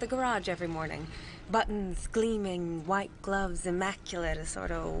in front of the garage every morning. Buttons gleaming, white gloves immaculate, a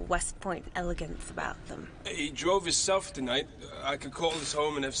sort of West Point elegance about them. He drove himself tonight. I could call his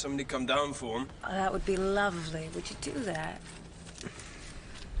home and have somebody come down for him. Oh, that would be lovely. Would you do that?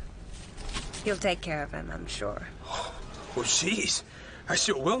 He'll take care of him, I'm sure. Oh, jeez. I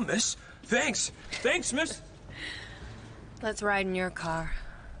sure will, miss. Thanks. Thanks, miss. Let's ride in your car.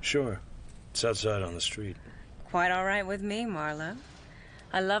 Sure. It's outside on the street. Quite all right with me, Marlowe.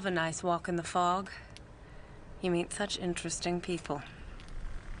 I love a nice walk in the fog. You meet such interesting people.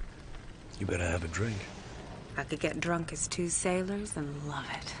 You better have a drink. I could get drunk as two sailors and love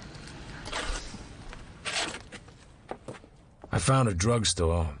it. I found a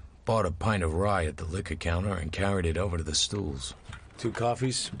drugstore, bought a pint of rye at the liquor counter, and carried it over to the stools. 2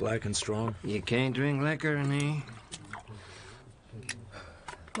 coffees, black and strong. You can't drink liquor in here.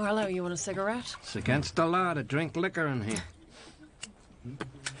 Marlowe, you want a cigarette? It's against the law to drink liquor in here.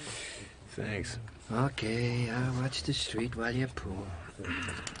 Thanks. Okay, I'll watch the street while you pull.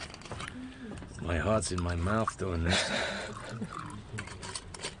 My heart's in my mouth doing this.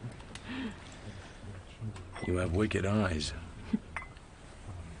 You have wicked eyes.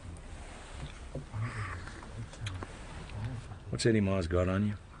 What's Eddie Mars got on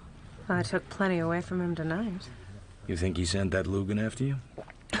you? I took plenty away from him tonight. You think he sent that Lugan after you?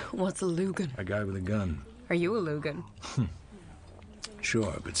 What's a Lugan? A guy with a gun. Are you a Lugan?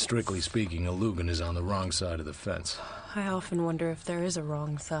 Sure, but strictly speaking, a Lugan is on the wrong side of the fence. I often wonder if there is a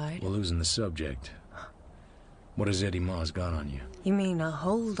wrong side. We're losing the subject. What has Eddie Mars got on you? You mean a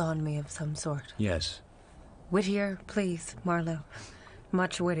hold on me of some sort? Yes. Wittier, please, Marlowe.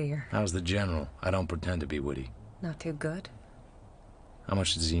 Much wittier. How's the general? I don't pretend to be witty. Not too good. How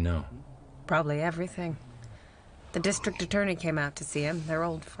much does he know? Probably everything. The district attorney came out to see him. They're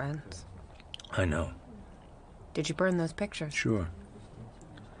old friends. I know. Did you burn those pictures? Sure.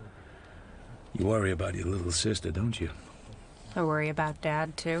 You worry about your little sister, don't you? I worry about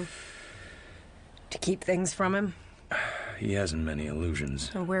Dad, too. To keep things from him. He hasn't many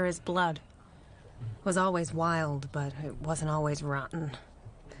illusions. And where his blood? Was always wild, but it wasn't always rotten.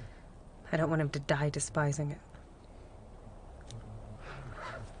 I don't want him to die despising it.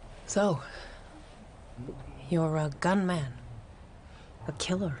 So, you're a gunman. A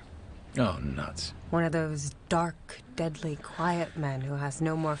killer. Oh, nuts. One of those dark, deadly, quiet men who has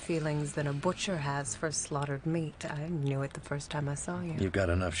no more feelings than a butcher has for slaughtered meat. I knew it the first time I saw you. You've got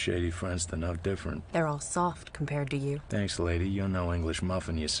enough shady friends to know different. They're all soft compared to you. Thanks, lady. You're no English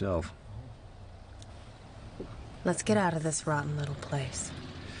muffin yourself. Let's get out of this rotten little place.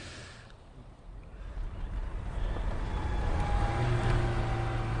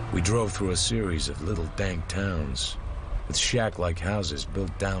 We drove through a series of little dank towns, with shack-like houses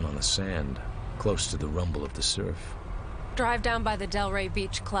built down on the sand, close to the rumble of the surf. Drive down by the Delray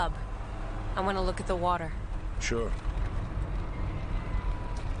Beach Club. I want to look at the water. Sure.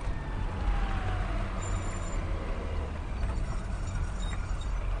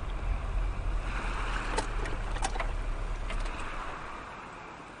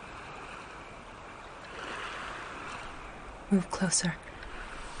 Move closer.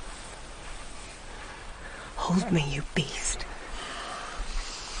 Hold me, you beast.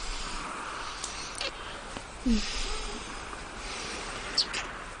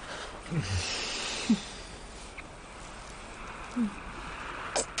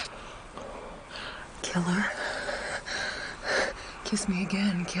 Killer. Kiss me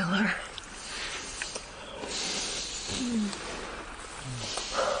again, killer.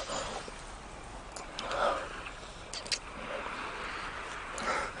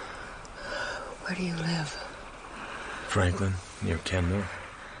 Where do you live? Franklin, near Kenmore.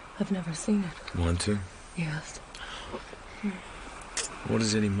 I've never seen it. Want to? Yes. What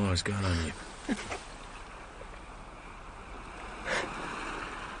has Eddie Mars got on you?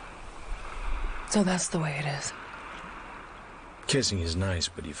 So that's the way it is. Kissing is nice,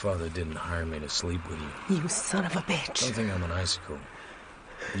 but your father didn't hire me to sleep with you. You son of a bitch. Don't think I'm an icicle.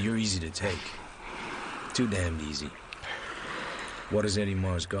 You're easy to take. Too damned easy. What has Eddie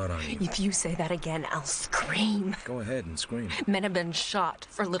Mars got on you? If you say that again, I'll scream. Go ahead and scream. Men have been shot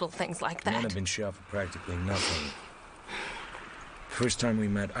for little things like that. Men have been shot for practically nothing. First time we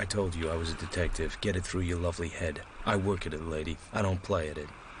met, I told you I was a detective. Get it through your lovely head. I work at it, lady. I don't play at it.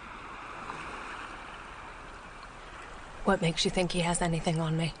 What makes you think he has anything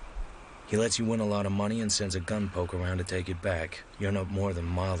on me? He lets you win a lot of money and sends a gun poke around to take it back. You're not more than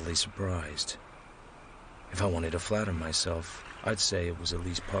mildly surprised. If I wanted to flatter myself, I'd say it was at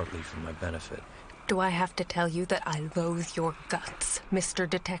least partly for my benefit. Do I have to tell you that I loathe your guts, Mr.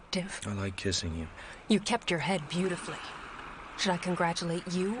 Detective? I like kissing you. You kept your head beautifully. Should I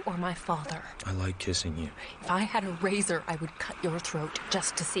congratulate you or my father? I like kissing you. If I had a razor, I would cut your throat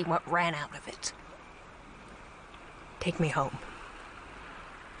just to see what ran out of it. Take me home.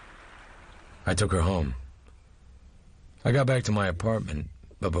 I took her home. I got back to my apartment,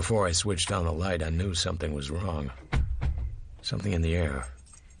 but before I switched on the light, I knew something was wrong. Something in the air.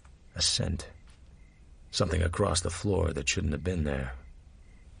 A scent. Something across the floor that shouldn't have been there.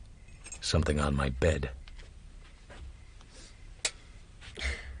 Something on my bed.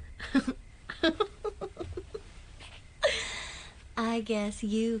 I guess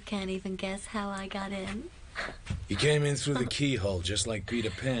you can't even guess how I got in. You came in through the keyhole, just like Peter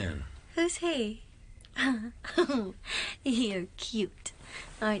Pan. Who's he? You're cute,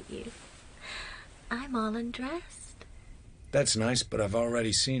 aren't you? I'm all undressed. That's nice, but I've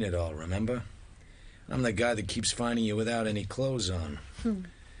already seen it all, remember? I'm the guy that keeps finding you without any clothes on.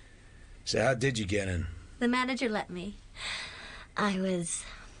 So how did you get in? The manager let me. I was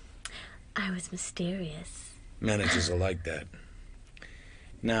mysterious. Managers are like that.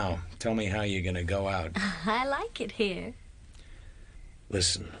 Now, tell me how you're gonna go out. I like it here.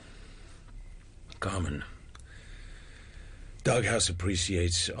 Listen, Carmen. Doghouse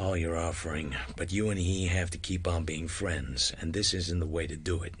appreciates all you're offering, but you and he have to keep on being friends, and this isn't the way to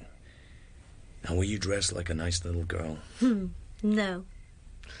do it. Now, will you dress like a nice little girl? No.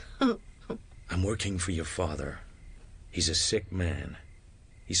 I'm working for your father. He's a sick man.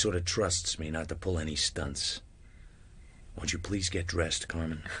 He sort of trusts me not to pull any stunts. Won't you please get dressed,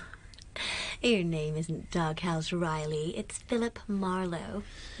 Carmen? Your name isn't Doghouse Riley. It's Philip Marlowe.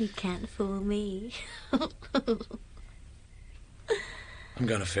 You can't fool me. I'm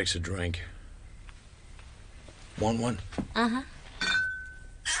gonna fix a drink. Want one? Uh-huh.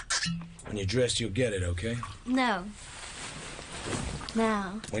 When you're dressed, you'll get it, okay? No.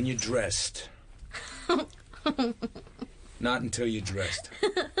 Now. When you're dressed. Not until you're dressed.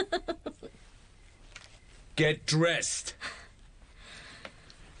 Get dressed.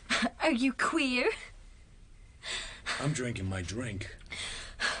 Are you queer? I'm drinking my drink.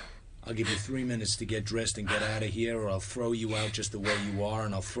 I'll give you 3 minutes to get dressed and get out of here, or I'll throw you out just the way you are,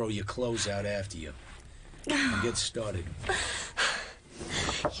 and I'll throw your clothes out after you. Now get started.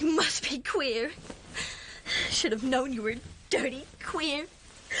 You must be queer. Should have known you were dirty queer.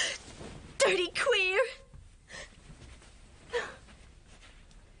 Dirty queer.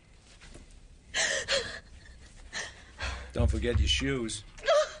 Don't forget your shoes.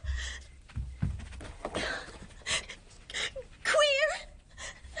 Queer.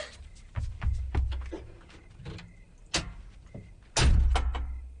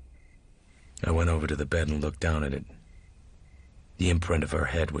 I went over to the bed and looked down at it. The imprint of her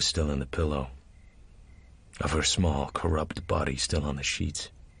head was still in the pillow. Of her small, corrupt body still on the sheets.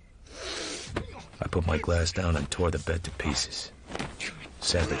 I put my glass down and tore the bed to pieces.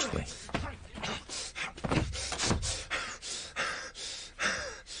 Savagely.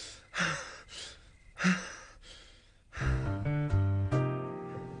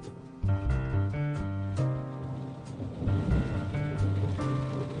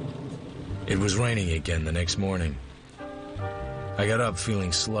 It was raining again the next morning. I got up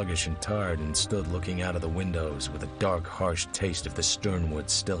feeling sluggish and tired and stood looking out of the windows with a dark, harsh taste of the sternwood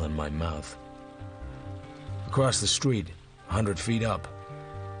still in my mouth. Across the street, 100 feet up,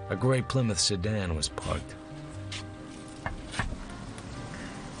 a gray Plymouth sedan was parked.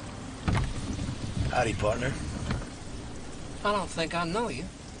 Howdy, partner. I don't think I know you.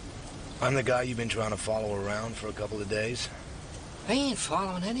 I'm the guy you've been trying to follow around for a couple of days. I ain't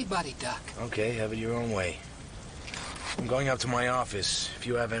following anybody, Doc. Okay, have it your own way. I'm going up to my office. If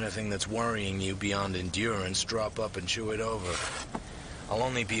you have anything that's worrying you beyond endurance, drop up and chew it over. I'll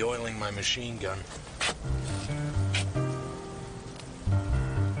only be oiling my machine gun.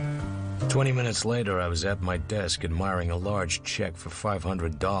 20 minutes later, I was at my desk admiring a large check for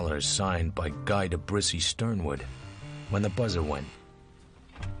 $500 signed by Guy DeBrissy Sternwood when the buzzer went.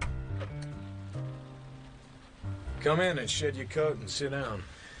 Come in and shed your coat and sit down.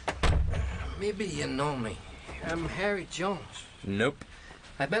 Maybe you know me. I'm Harry Jones. Nope.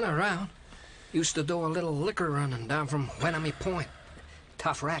 I've been around. Used to do a little liquor running down from Wenham Point.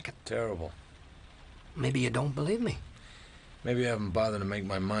 Tough racket. Terrible. Maybe you don't believe me. Maybe I haven't bothered to make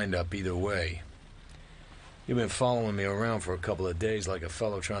my mind up either way. You've been following me around for a couple of days like a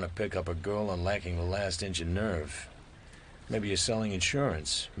fellow trying to pick up a girl and lacking the last inch of nerve. Maybe you're selling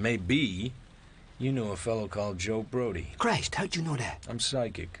insurance. Maybe you knew a fellow called Joe Brody. Christ, how'd you know that? I'm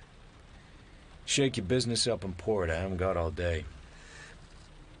psychic. Shake your business up and pour it. I haven't got all day.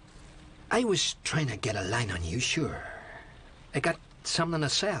 I was trying to get a line on you, sure. I got something to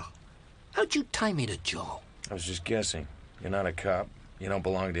sell. How'd you tie me to Joe? I was just guessing. You're not a cop. You don't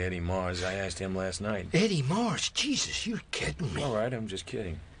belong to Eddie Mars. I asked him last night. Eddie Mars? Jesus, you're kidding me. All right, I'm just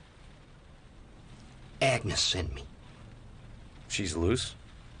kidding. Agnes sent me. She's loose?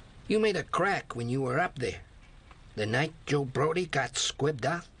 You made a crack when you were up there. The night Joe Brody got squibbed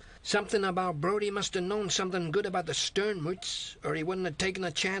off. Something about Brody must have known something good about the Sternwoods, or he wouldn't have taken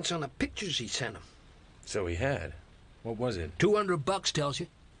a chance on the pictures he sent him. So he had. What was it? $200 tells you.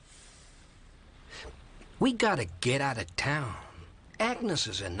 We gotta get out of town. Agnes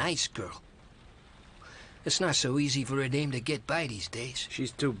is a nice girl. It's not so easy for a dame to get by these days.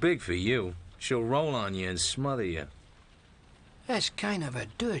 She's too big for you. She'll roll on you and smother you. That's kind of a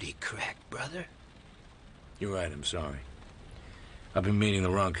dirty crack, brother. You're right, I'm sorry. I've been meeting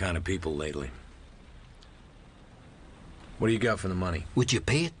the wrong kind of people lately. What do you got for the money? Would you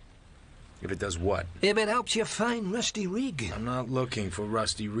pay it? If it does what? If it helps you find Rusty Regan. I'm not looking for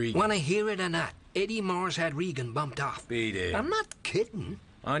Rusty Regan. Want to hear it or not? Eddie Mars had Regan bumped off. Beat it. I'm not kidding.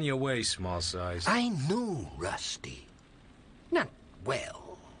 On your way, small size. I knew Rusty. Not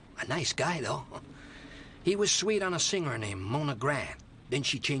well. A nice guy, though. He was sweet on a singer named Mona Grant. Then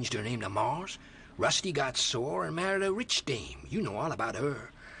she changed her name to Mars. Rusty got sore and married a rich dame. You know all about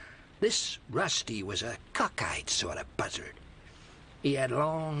her. This Rusty was a cockeyed sort of buzzard. He had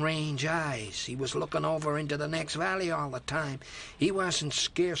long-range eyes. He was looking over into the next valley all the time. He wasn't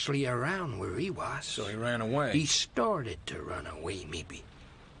scarcely around where he was. So he ran away? He started to run away, maybe.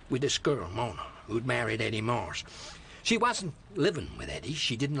 With this girl, Mona, who'd married Eddie Mars. She wasn't living with Eddie.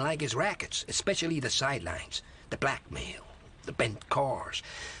 She didn't like his rackets, especially the sidelines, the blackmail, the bent cars.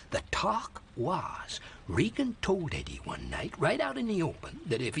 The talk was, Regan told Eddie one night, right out in the open,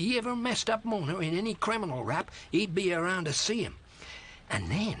 that if he ever messed up Mona in any criminal rap, he'd be around to see him. And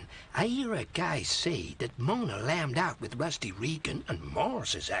then I hear a guy say that Mona lammed out with Rusty Regan and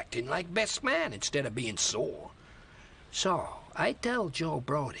Mars is acting like best man instead of being sore. So I tell Joe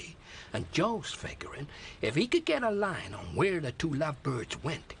Brody, and Joe's figuring if he could get a line on where the two lovebirds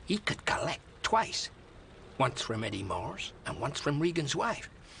went, he could collect twice. Once from Eddie Mars and once from Regan's wife.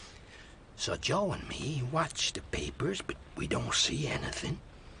 So Joe and me watch the papers, but we don't see anything.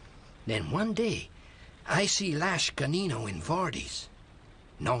 Then one day, I see Lash Canino in Vardy's.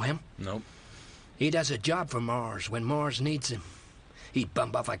 Know him? Nope. He does a job for Mars when Mars needs him. He'd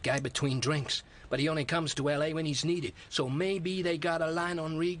bump off a guy between drinks, but he only comes to L.A. when he's needed. So maybe they got a line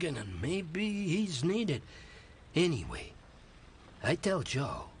on Regan, and maybe he's needed. Anyway, I tell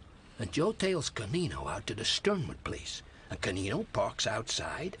Joe, and Joe tails Canino out to the Sternwood place. And Canino parks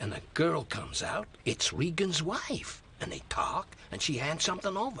outside, and a girl comes out. It's Regan's wife. And they talk, and she hands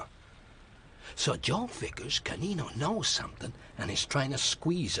something over. So Joe figures Canino knows something and is trying to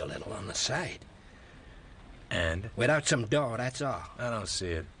squeeze a little on the side. And? Without some dough, that's all. I don't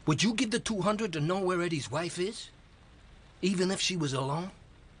see it. Would you give the $200 to know where Eddie's wife is? Even if she was alone?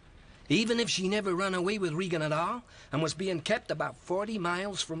 Even if she never ran away with Regan at all and was being kept about 40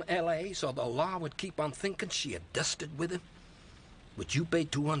 miles from L.A. so the law would keep on thinking she had dusted with him? Would you pay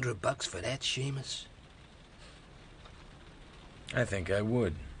 $200 for that, Seamus? I think I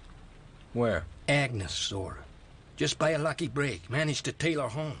would. Where? Agnes saw her. Just by a lucky break, managed to tail her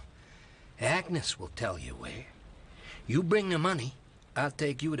home. Agnes will tell you where. You bring the money, I'll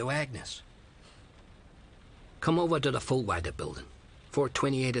take you to Agnes. Come over to the Fullwider building,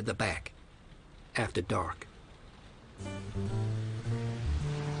 428 at the back, after dark.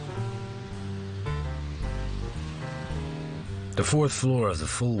 The fourth floor of the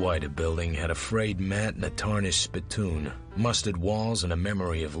Fullwider building had a frayed mat and a tarnished spittoon, musted walls, and a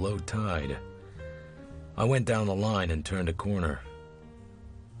memory of low tide. I went down the line and turned a corner.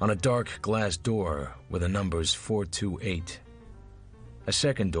 On a dark glass door were the numbers 428. A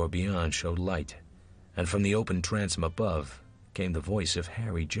second door beyond showed light, and from the open transom above came the voice of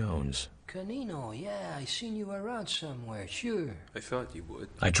Harry Jones. Canino, yeah, I seen you around somewhere, sure. I thought you would.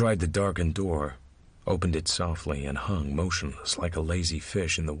 I tried the darkened door, opened it softly, and hung motionless like a lazy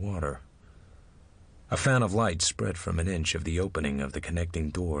fish in the water. A fan of light spread from an inch of the opening of the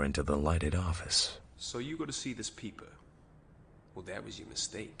connecting door into the lighted office. So you go to see this peeper. Well, that was your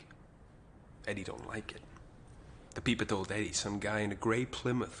mistake. Eddie don't like it. The peeper told Eddie some guy in a gray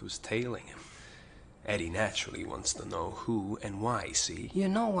Plymouth was tailing him. Eddie naturally wants to know who and why, see? You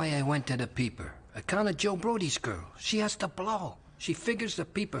know why I went to the peeper. Account of Joe Brody's girl. She has to blow. She figures the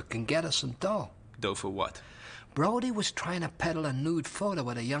peeper can get us some dough. Dough for what? Brody was trying to peddle a nude photo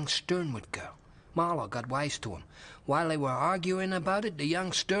with a young Sternwood girl. Marlowe got wise to him. While they were arguing about it, the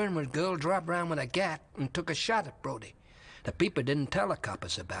young Sternwood girl dropped round with a gat and took a shot at Brody. The peeper didn't tell the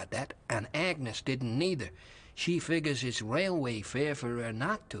coppers about that, and Agnes didn't neither. She figures it's railway fare for her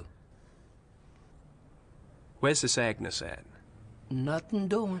not to. Where's this Agnes at? Nothing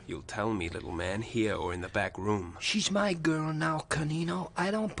doing. You'll tell me, little man, here or in the back room. She's my girl now, Canino.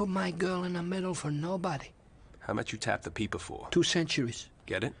 I don't put my girl in the middle for nobody. How much you tap the peeper for? 2 centuries.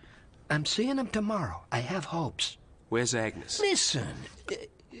 Get it? I'm seeing him tomorrow. I have hopes. Where's Agnes? Listen.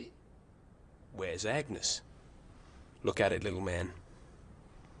 Where's Agnes? Look at it, little man.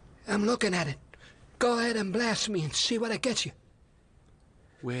 I'm looking at it. Go ahead and blast me and see what it gets you.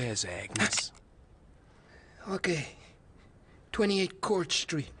 Where's Agnes? Okay. 28 Court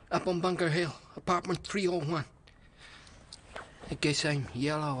Street, up on Bunker Hill, apartment 301. I guess I'm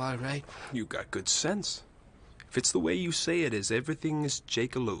yellow, all right. You got good sense. If it's the way you say it is, everything is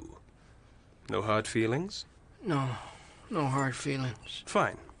Jake-a-loo. No hard feelings? No hard feelings.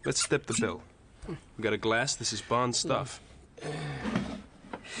 Fine. Let's step the bill. We got a glass. This is Bond stuff.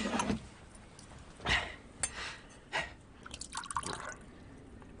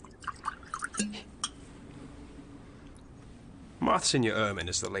 Moths in your ermine,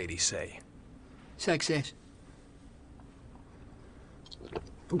 as the ladies say. Success.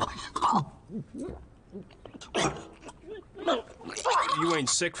 You ain't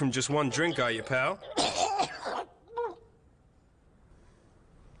sick from just one drink, are you, pal?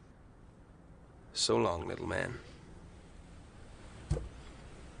 So long, little man.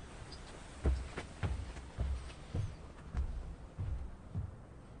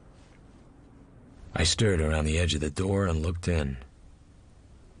 I stirred around the edge of the door and looked in.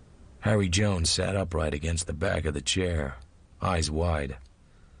 Harry Jones sat upright against the back of the chair, eyes wide.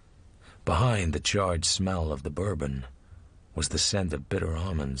 Behind the charred smell of the bourbon was the scent of bitter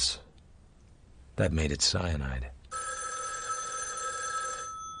almonds. That made it cyanide.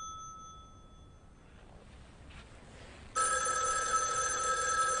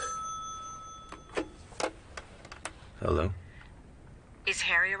 Hello? Is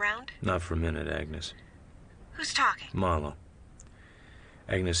Harry around? Not for a minute, Agnes. Who's talking? Marlowe.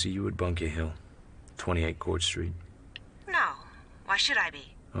 Agnes, are you at Bunker Hill? 28 Court Street? No. Why should I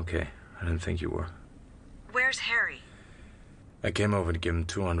be? Okay, I didn't think you were. Where's Harry? I came over to give him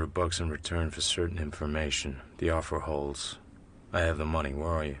 $200 in return for certain information. The offer holds. I have the money. Where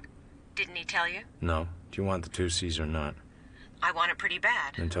are you? Didn't he tell you? No. Do you want the 2 C's or not? I want it pretty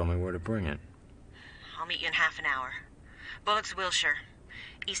bad. Then tell me where to bring it. I'll meet you in half an hour. Bullocks, Wilshire.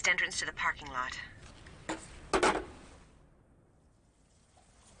 East entrance to the parking lot.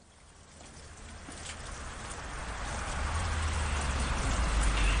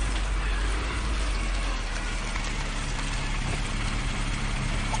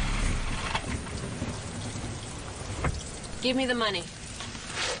 Give me the money.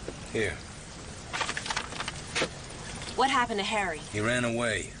 Here. What happened to Harry? He ran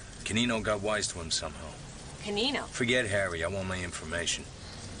away. Canino got wise to him somehow. Canino? Forget Harry. I want my information.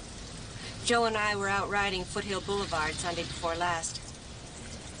 Joe and I were out riding Foothill Boulevard Sunday before last.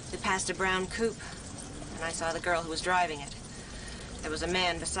 We passed a brown coupe, and I saw the girl who was driving it. There was a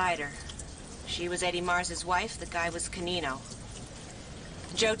man beside her. She was Eddie Mars's wife. The guy was Canino.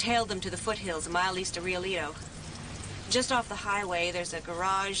 Joe tailed them to the foothills, a mile east of Rialito. Just off the highway, there's a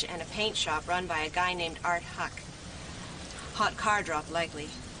garage and a paint shop run by a guy named Art Huck. Hot car drop, likely.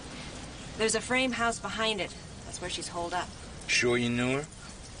 There's a frame house behind it. That's where she's holed up. Sure you knew her?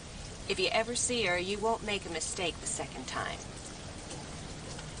 If you ever see her, you won't make a mistake the second time.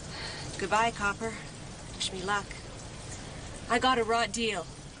 Goodbye, Copper. Wish me luck. I got a raw deal.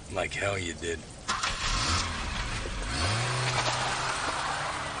 Like hell you did.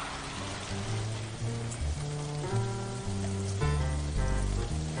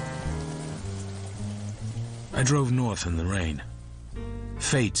 I drove north in the rain.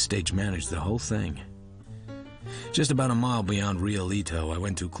 Fate stage managed the whole thing. Just about a mile beyond Rialito, I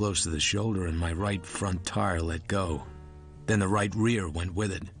went too close to the shoulder and my right front tire let go. Then the right rear went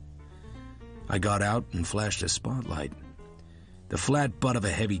with it. I got out and flashed a spotlight. The flat butt of a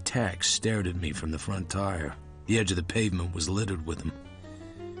heavy tack stared at me from the front tire. The edge of the pavement was littered with them.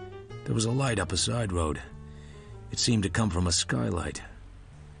 There was a light up a side road. It seemed to come from a skylight.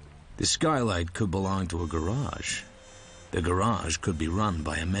 The skylight could belong to a garage. The garage could be run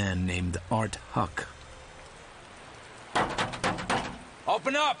by a man named Art Huck.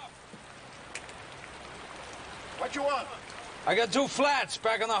 Open up! What you want? I got 2 flats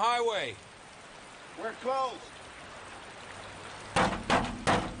back on the highway. We're closed.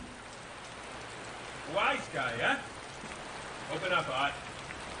 Wise guy, huh? Open up, Art.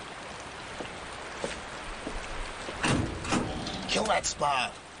 Kill that spy.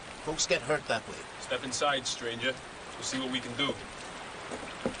 Folks get hurt that way. Step inside, stranger. We'll see what we can do.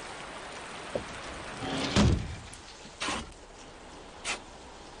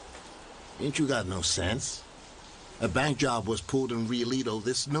 Ain't you got no sense? A bank job was pulled in Rialito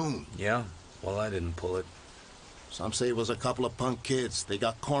this noon. Yeah? Well, I didn't pull it. Some say it was a couple of punk kids. They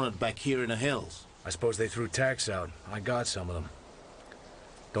got cornered back here in the hills. I suppose they threw tax out. I got some of them.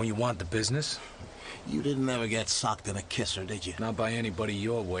 Don't you want the business? You didn't ever get socked in a kisser, did you? Not by anybody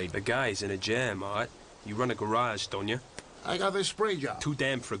your way. The guy's in a jam, Art. You run a garage, don't you? I got this spray job. Too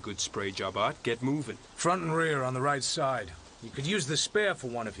damn for a good spray job, Art. Get moving. Front and rear on the right side. You could use the spare for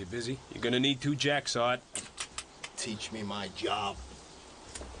one if you're busy. You're gonna need 2 jacks, Art. Teach me my job.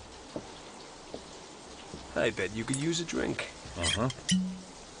 I bet you could use a drink. Uh-huh.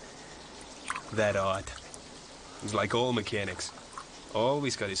 That Art. He's like all mechanics.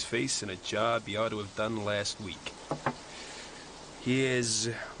 Always got his face in a job he ought to have done last week. Here's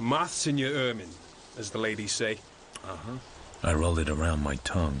moths in your ermine, as the ladies say. Uh-huh. I rolled it around my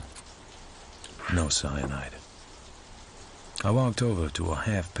tongue. No cyanide. I walked over to a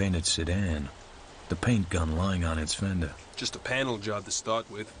half-painted sedan, the paint gun lying on its fender. Just a panel job to start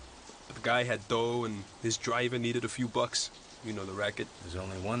with. But the guy had dough and his driver needed a few bucks. You know the racket. There's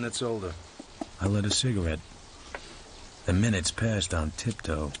only one that's older. I lit a cigarette. The minutes passed on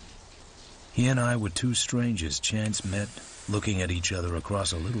tiptoe. He and I were 2 strangers chance met, looking at each other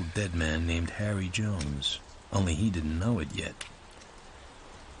across a little dead man named Harry Jones. Only he didn't know it yet.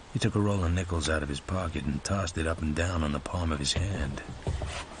 He took a roll of nickels out of his pocket and tossed it up and down on the palm of his hand.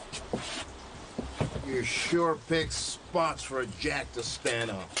 You sure picked spots for a jack to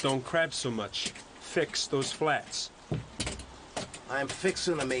stand on. Don't crab so much. Fix those flats. I'm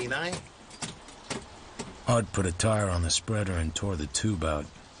fixing them, ain't I? Art put a tire on the spreader and tore the tube out.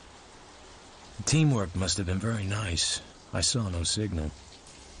 The teamwork must have been very nice. I saw no signal.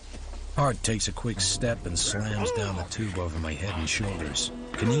 Art takes a quick step and slams down the tube over my head and shoulders.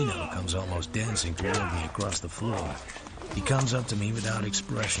 Canino comes almost dancing toward me across the floor. He comes up to me without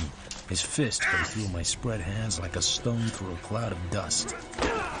expression. His fist goes through my spread hands like a stone through a cloud of dust.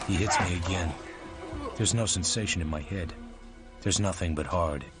 He hits me again. There's no sensation in my head. There's nothing but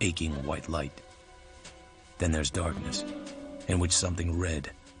hard, aching white light. Then there's darkness, in which something red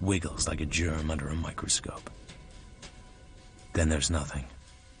wiggles like a germ under a microscope. Then there's nothing.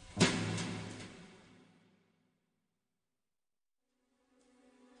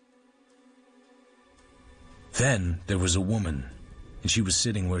 Then there was a woman, and she was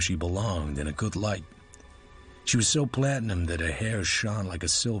sitting where she belonged in a good light. She was so platinum that her hair shone like a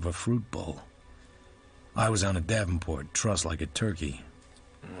silver fruit bowl. I was on a Davenport, trussed like a turkey.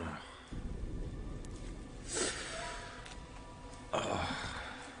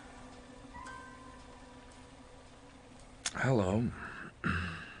 Hello.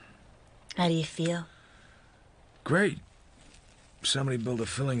 How do you feel? Great. Somebody built a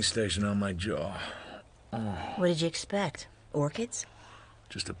filling station on my jaw. What did you expect? Orchids?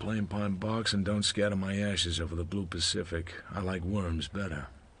 Just a plain pine box, and don't scatter my ashes over the blue Pacific. I like worms better.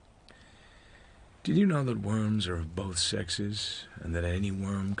 Did you know that worms are of both sexes, and that any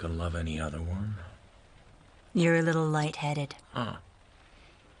worm can love any other worm? You're a little light-headed. Ah.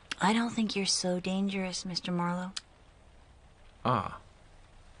 I don't think you're so dangerous, Mr. Marlowe. Ah.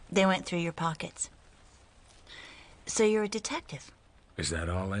 They went through your pockets. So you're a detective. Is that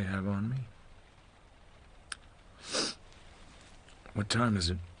all they have on me? What time is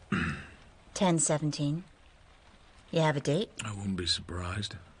it? 10:17. You have a date? I wouldn't be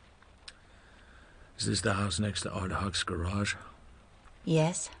surprised. Is this the house next to Art Huck's garage?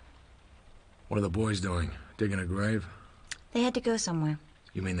 Yes. What are the boys doing? Digging a grave? They had to go somewhere.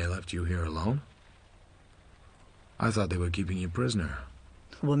 You mean they left you here alone? I thought they were keeping you prisoner.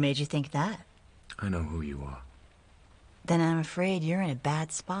 What made you think that? I know who you are. Then I'm afraid you're in a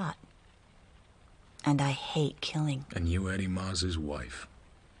bad spot. And I hate killing. And you Eddie Maz's wife.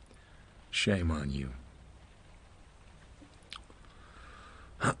 Shame on you.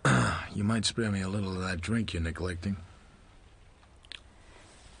 You might spare me a little of that drink you're neglecting.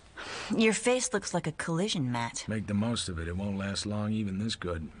 Your face looks like a collision mat. Make the most of it. It won't last long, even this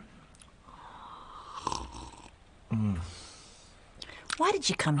good. Why did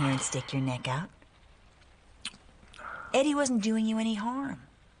you come here and stick your neck out? Eddie wasn't doing you any harm.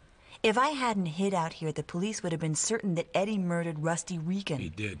 If I hadn't hid out here, the police would have been certain that Eddie murdered Rusty Regan. He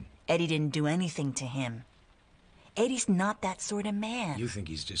did. Eddie didn't do anything to him. Eddie's not that sort of man. You think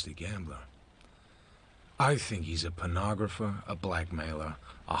he's just a gambler. I think he's a pornographer, a blackmailer,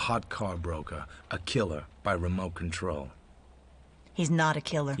 a hot car broker, a killer by remote control. He's not a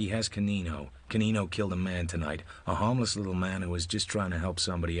killer. He has Canino. Canino killed a man tonight, a harmless little man who was just trying to help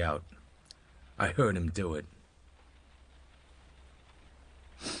somebody out. I heard him do it.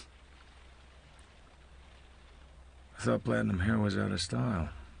 I thought platinum hair was out of style.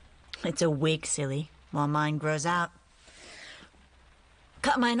 It's a wig, silly, while mine grows out.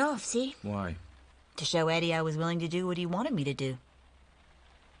 Cut mine off, see? Why? To show Eddie I was willing to do what he wanted me to do.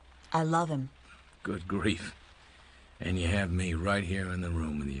 I love him. Good grief. And you have me right here in the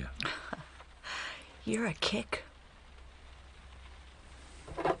room with you. You're a kick.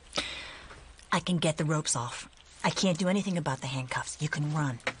 I can get the ropes off. I can't do anything about the handcuffs. You can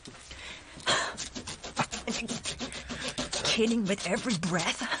run. Kidding with every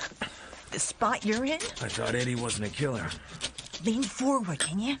breath? The spot you're in? I thought Eddie wasn't a killer. Lean forward,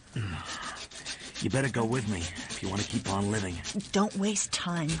 can you? You better go with me if you want to keep on living. Don't waste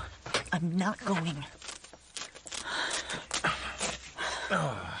time. I'm not going.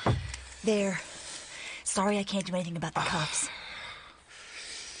 There. Sorry I can't do anything about the cuffs.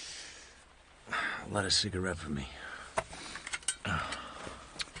 Light a cigarette for me.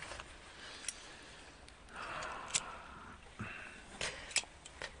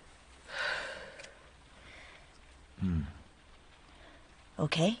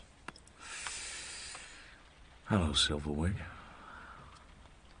 Okay? Hello, Silverwig.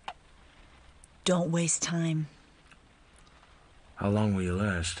 Don't waste time. How long will you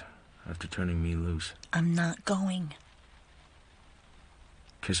last after turning me loose? I'm not going.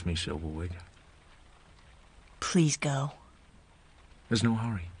 Kiss me, Silverwig. Please go. There's no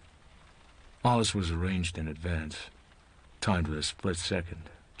hurry. All this was arranged in advance, timed with a split second,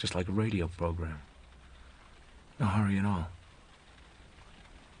 just like a radio program. No hurry at all.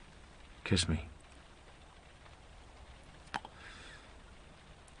 Kiss me.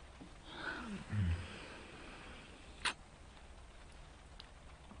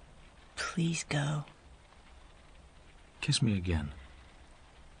 Please go. Kiss me again.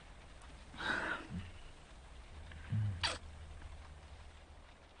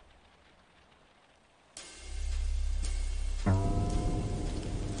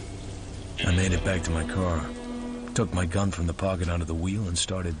 I made it back to my car, took my gun from the pocket under the wheel and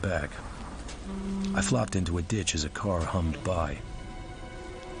started back. I flopped into a ditch as a car hummed by.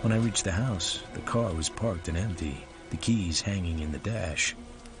 When I reached the house, the car was parked and empty, the keys hanging in the dash.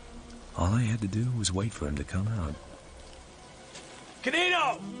 All I had to do was wait for him to come out.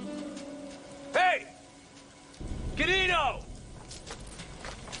 Canino! Hey! Canino!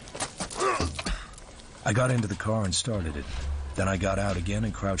 I got into the car and started it. Then I got out again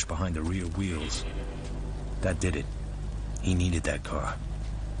and crouched behind the rear wheels. That did it. He needed that car.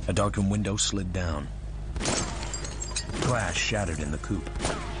 A darkened window slid down. Glass shattered in the coupe.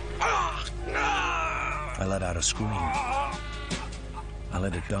 I let out a scream. I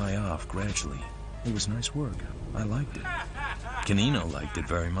let it die off gradually. It was nice work. I liked it. Canino liked it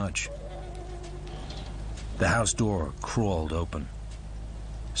very much. The house door crawled open.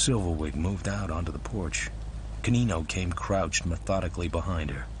 Silverwig moved out onto the porch. Canino came crouched methodically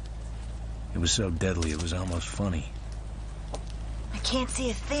behind her. It was so deadly it was almost funny. I can't see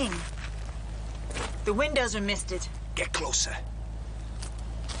a thing. The windows are misted. Get closer.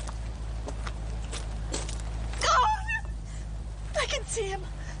 I can see him.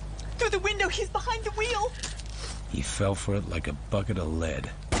 Through the window, he's behind the wheel. He fell for it like a bucket of lead.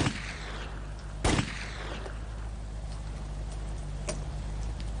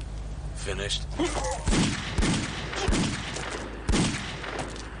 Finished?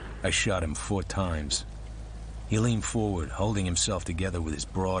 I shot him 4 times. He leaned forward, holding himself together with his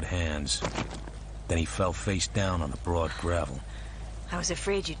broad hands. Then he fell face down on the broad gravel. I was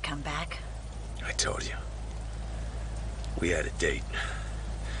afraid you'd come back. I told you. We had a date.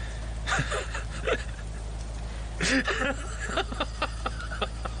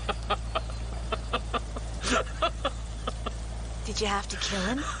 Did you have to kill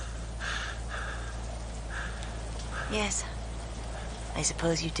him? Yes. I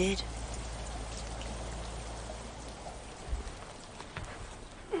suppose you did.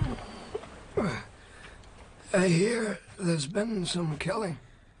 I hear there's been some killing.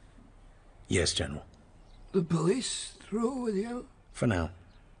 Yes, General. The police through with you? For now.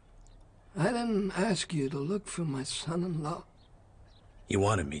 I didn't ask you to look for my son-in-law. You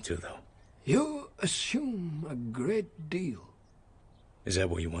wanted me to, though. You assume a great deal. Is that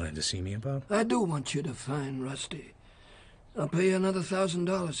what you wanted to see me about? I do want you to find Rusty. I'll pay you another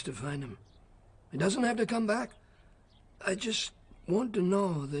 $1,000 to find him. He doesn't have to come back. I just want to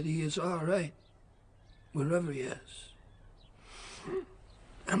know that he is all right, wherever he is.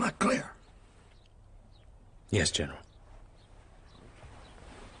 Am I clear? Yes, General.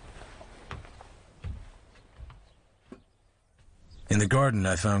 In the garden,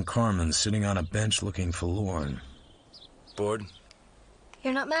 I found Carmen sitting on a bench looking forlorn. Bored?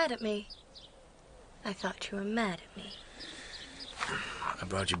 You're not mad at me. I thought you were mad at me. I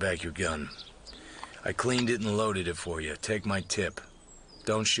brought you back your gun. I cleaned it and loaded it for you. Take my tip.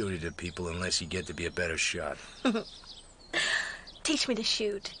 Don't shoot it at people unless you get to be a better shot. Teach me to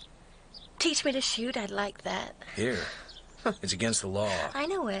shoot. Teach me to shoot, I'd like that. Here. It's against the law. I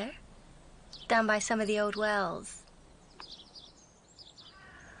know where. Down by some of the old wells.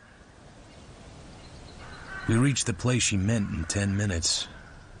 We reached the place she meant in 10 minutes.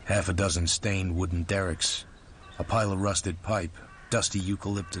 Half a dozen stained wooden derricks, a pile of rusted pipe, dusty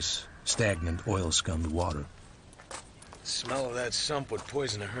eucalyptus, stagnant oil-scummed water. The smell of that sump would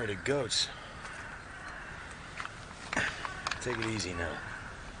poison a herd of goats. Take it easy now.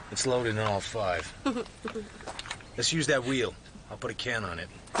 It's loaded in all 5. Let's use that wheel. I'll put a can on it.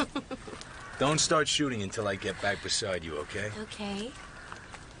 Don't start shooting until I get back beside you, okay? Okay.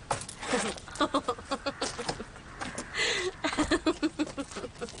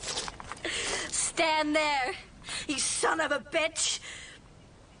 Stand there, you son of a bitch!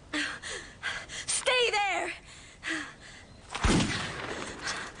 Stay there!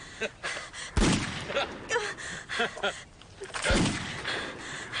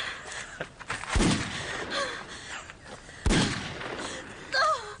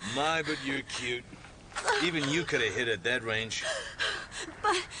 My, but you're cute. Even you could have hit at that range.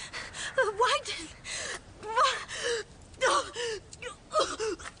 But why did...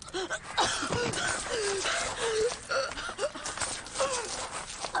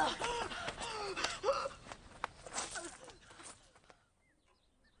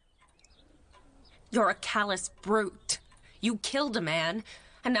 You're a callous brute. You killed a man,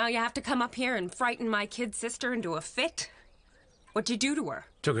 and now you have to come up here and frighten my kid sister into a fit? What'd you do to her?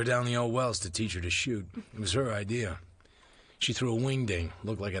 Took her down the old wells to teach her to shoot. It was her idea. She threw a wingding.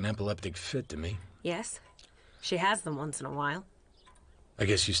 Looked like an epileptic fit to me. Yes, she has them once in a while. I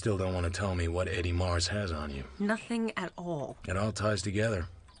guess you still don't want to tell me what Eddie Mars has on you. Nothing at all. It all ties together.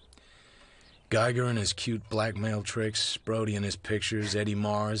 Geiger and his cute blackmail tricks, Brody and his pictures, Eddie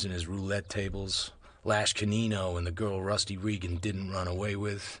Mars and his roulette tables, Lash Canino and the girl Rusty Regan didn't run away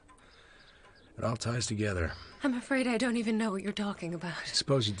with. It all ties together. I'm afraid I don't even know what you're talking about.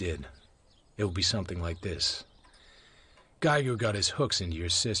 Suppose you did. It would be something like this. Geiger got his hooks into your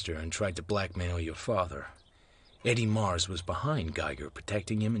sister and tried to blackmail your father. Eddie Mars was behind Geiger,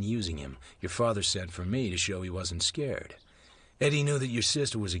 protecting him and using him. Your father sent for me to show he wasn't scared. Eddie knew that your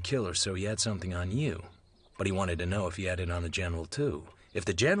sister was a killer, so he had something on you. But he wanted to know if he had it on the general, too. If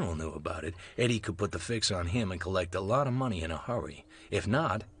the general knew about it, Eddie could put the fix on him and collect a lot of money in a hurry. If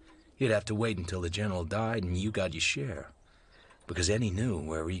not, he'd have to wait until the general died and you got your share. Because Eddie knew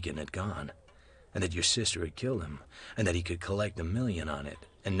where Regan had gone, and that your sister had killed him, and that he could collect $1 million on it.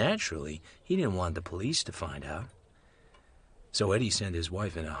 And naturally, he didn't want the police to find out. So Eddie sent his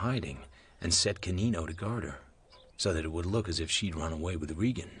wife into hiding and set Canino to guard her, so that it would look as if she'd run away with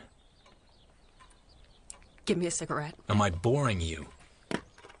Regan. Give me a cigarette. Am I boring you?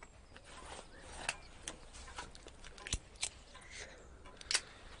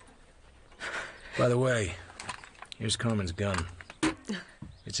 By the way, here's Carmen's gun.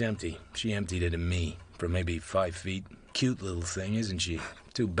 It's empty. She emptied it at me from maybe 5 feet. Cute little thing, isn't she?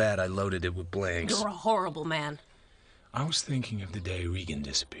 Too bad I loaded it with blanks. You're a horrible man. I was thinking of the day Regan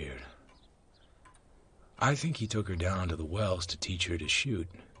disappeared. I think he took her down to the wells to teach her to shoot,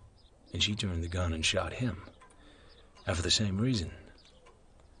 and she turned the gun and shot him. And for the same reason.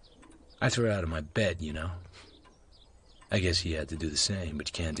 I threw her out of my bed, you know. I guess he had to do the same, but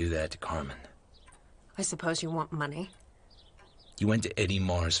you can't do that to Carmen. I suppose you want money. You went to Eddie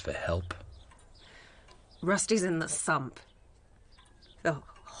Mars for help? Rusty's in the sump. The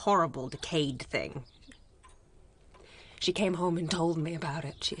horrible, decayed thing. She came home and told me about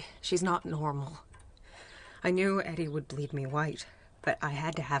it. She's not normal. I knew Eddie would bleed me white, but I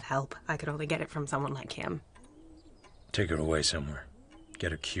had to have help. I could only get it from someone like him. Take her away somewhere.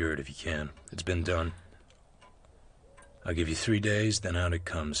 Get her cured if you can. It's been done. I'll give you 3 days, then out it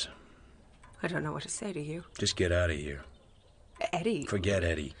comes. I don't know what to say to you. Just get out of here. Eddie. Forget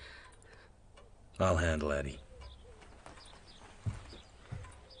Eddie. I'll handle Eddie.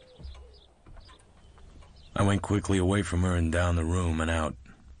 I went quickly away from her and down the room and out.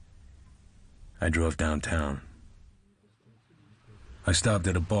 I drove downtown. I stopped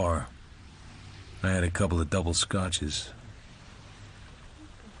at a bar. I had a couple of double scotches.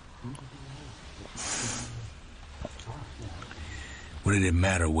 What did it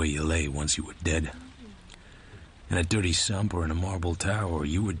matter where you lay once you were dead? In a dirty sump or in a marble tower,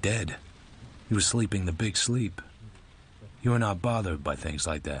 you were dead. You were sleeping the big sleep. You were not bothered by things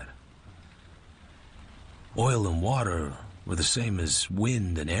like that. Oil and water were the same as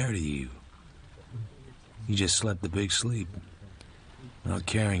wind and air to you. You just slept the big sleep, not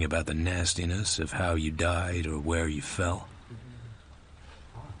caring about the nastiness of how you died or where you fell.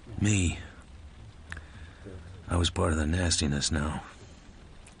 Me, I was part of the nastiness now.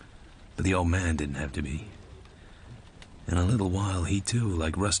 But the old man didn't have to be. In a little while, he too,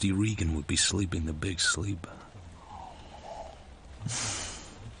 like Rusty Regan, would be sleeping the big sleep.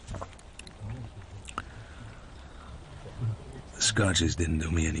 Scotches didn't do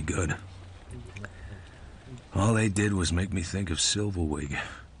me any good. All they did was make me think of Silverwig.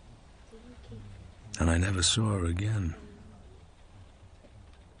 And I never saw her again.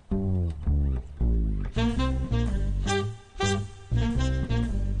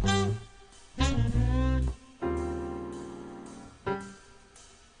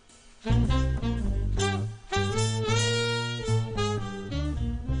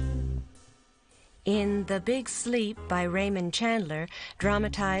 In The Big Sleep by Raymond Chandler,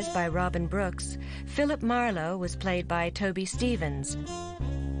 dramatized by Robin Brooks, Philip Marlowe was played by Toby Stevens,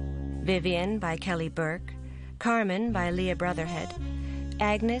 Vivian by Kelly Burke, Carmen by Leah Brotherhead,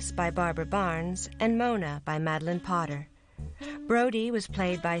 Agnes by Barbara Barnes, and Mona by Madeline Potter. Brody was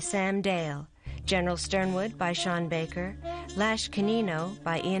played by Sam Dale, General Sternwood by Sean Baker, Lash Canino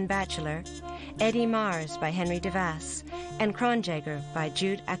by Ian Batchelor, Eddie Mars by Henry DeVass, and Kronjaeger by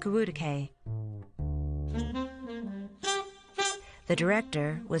Jude Akuudake. The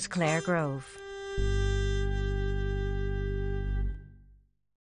director was Claire Grove.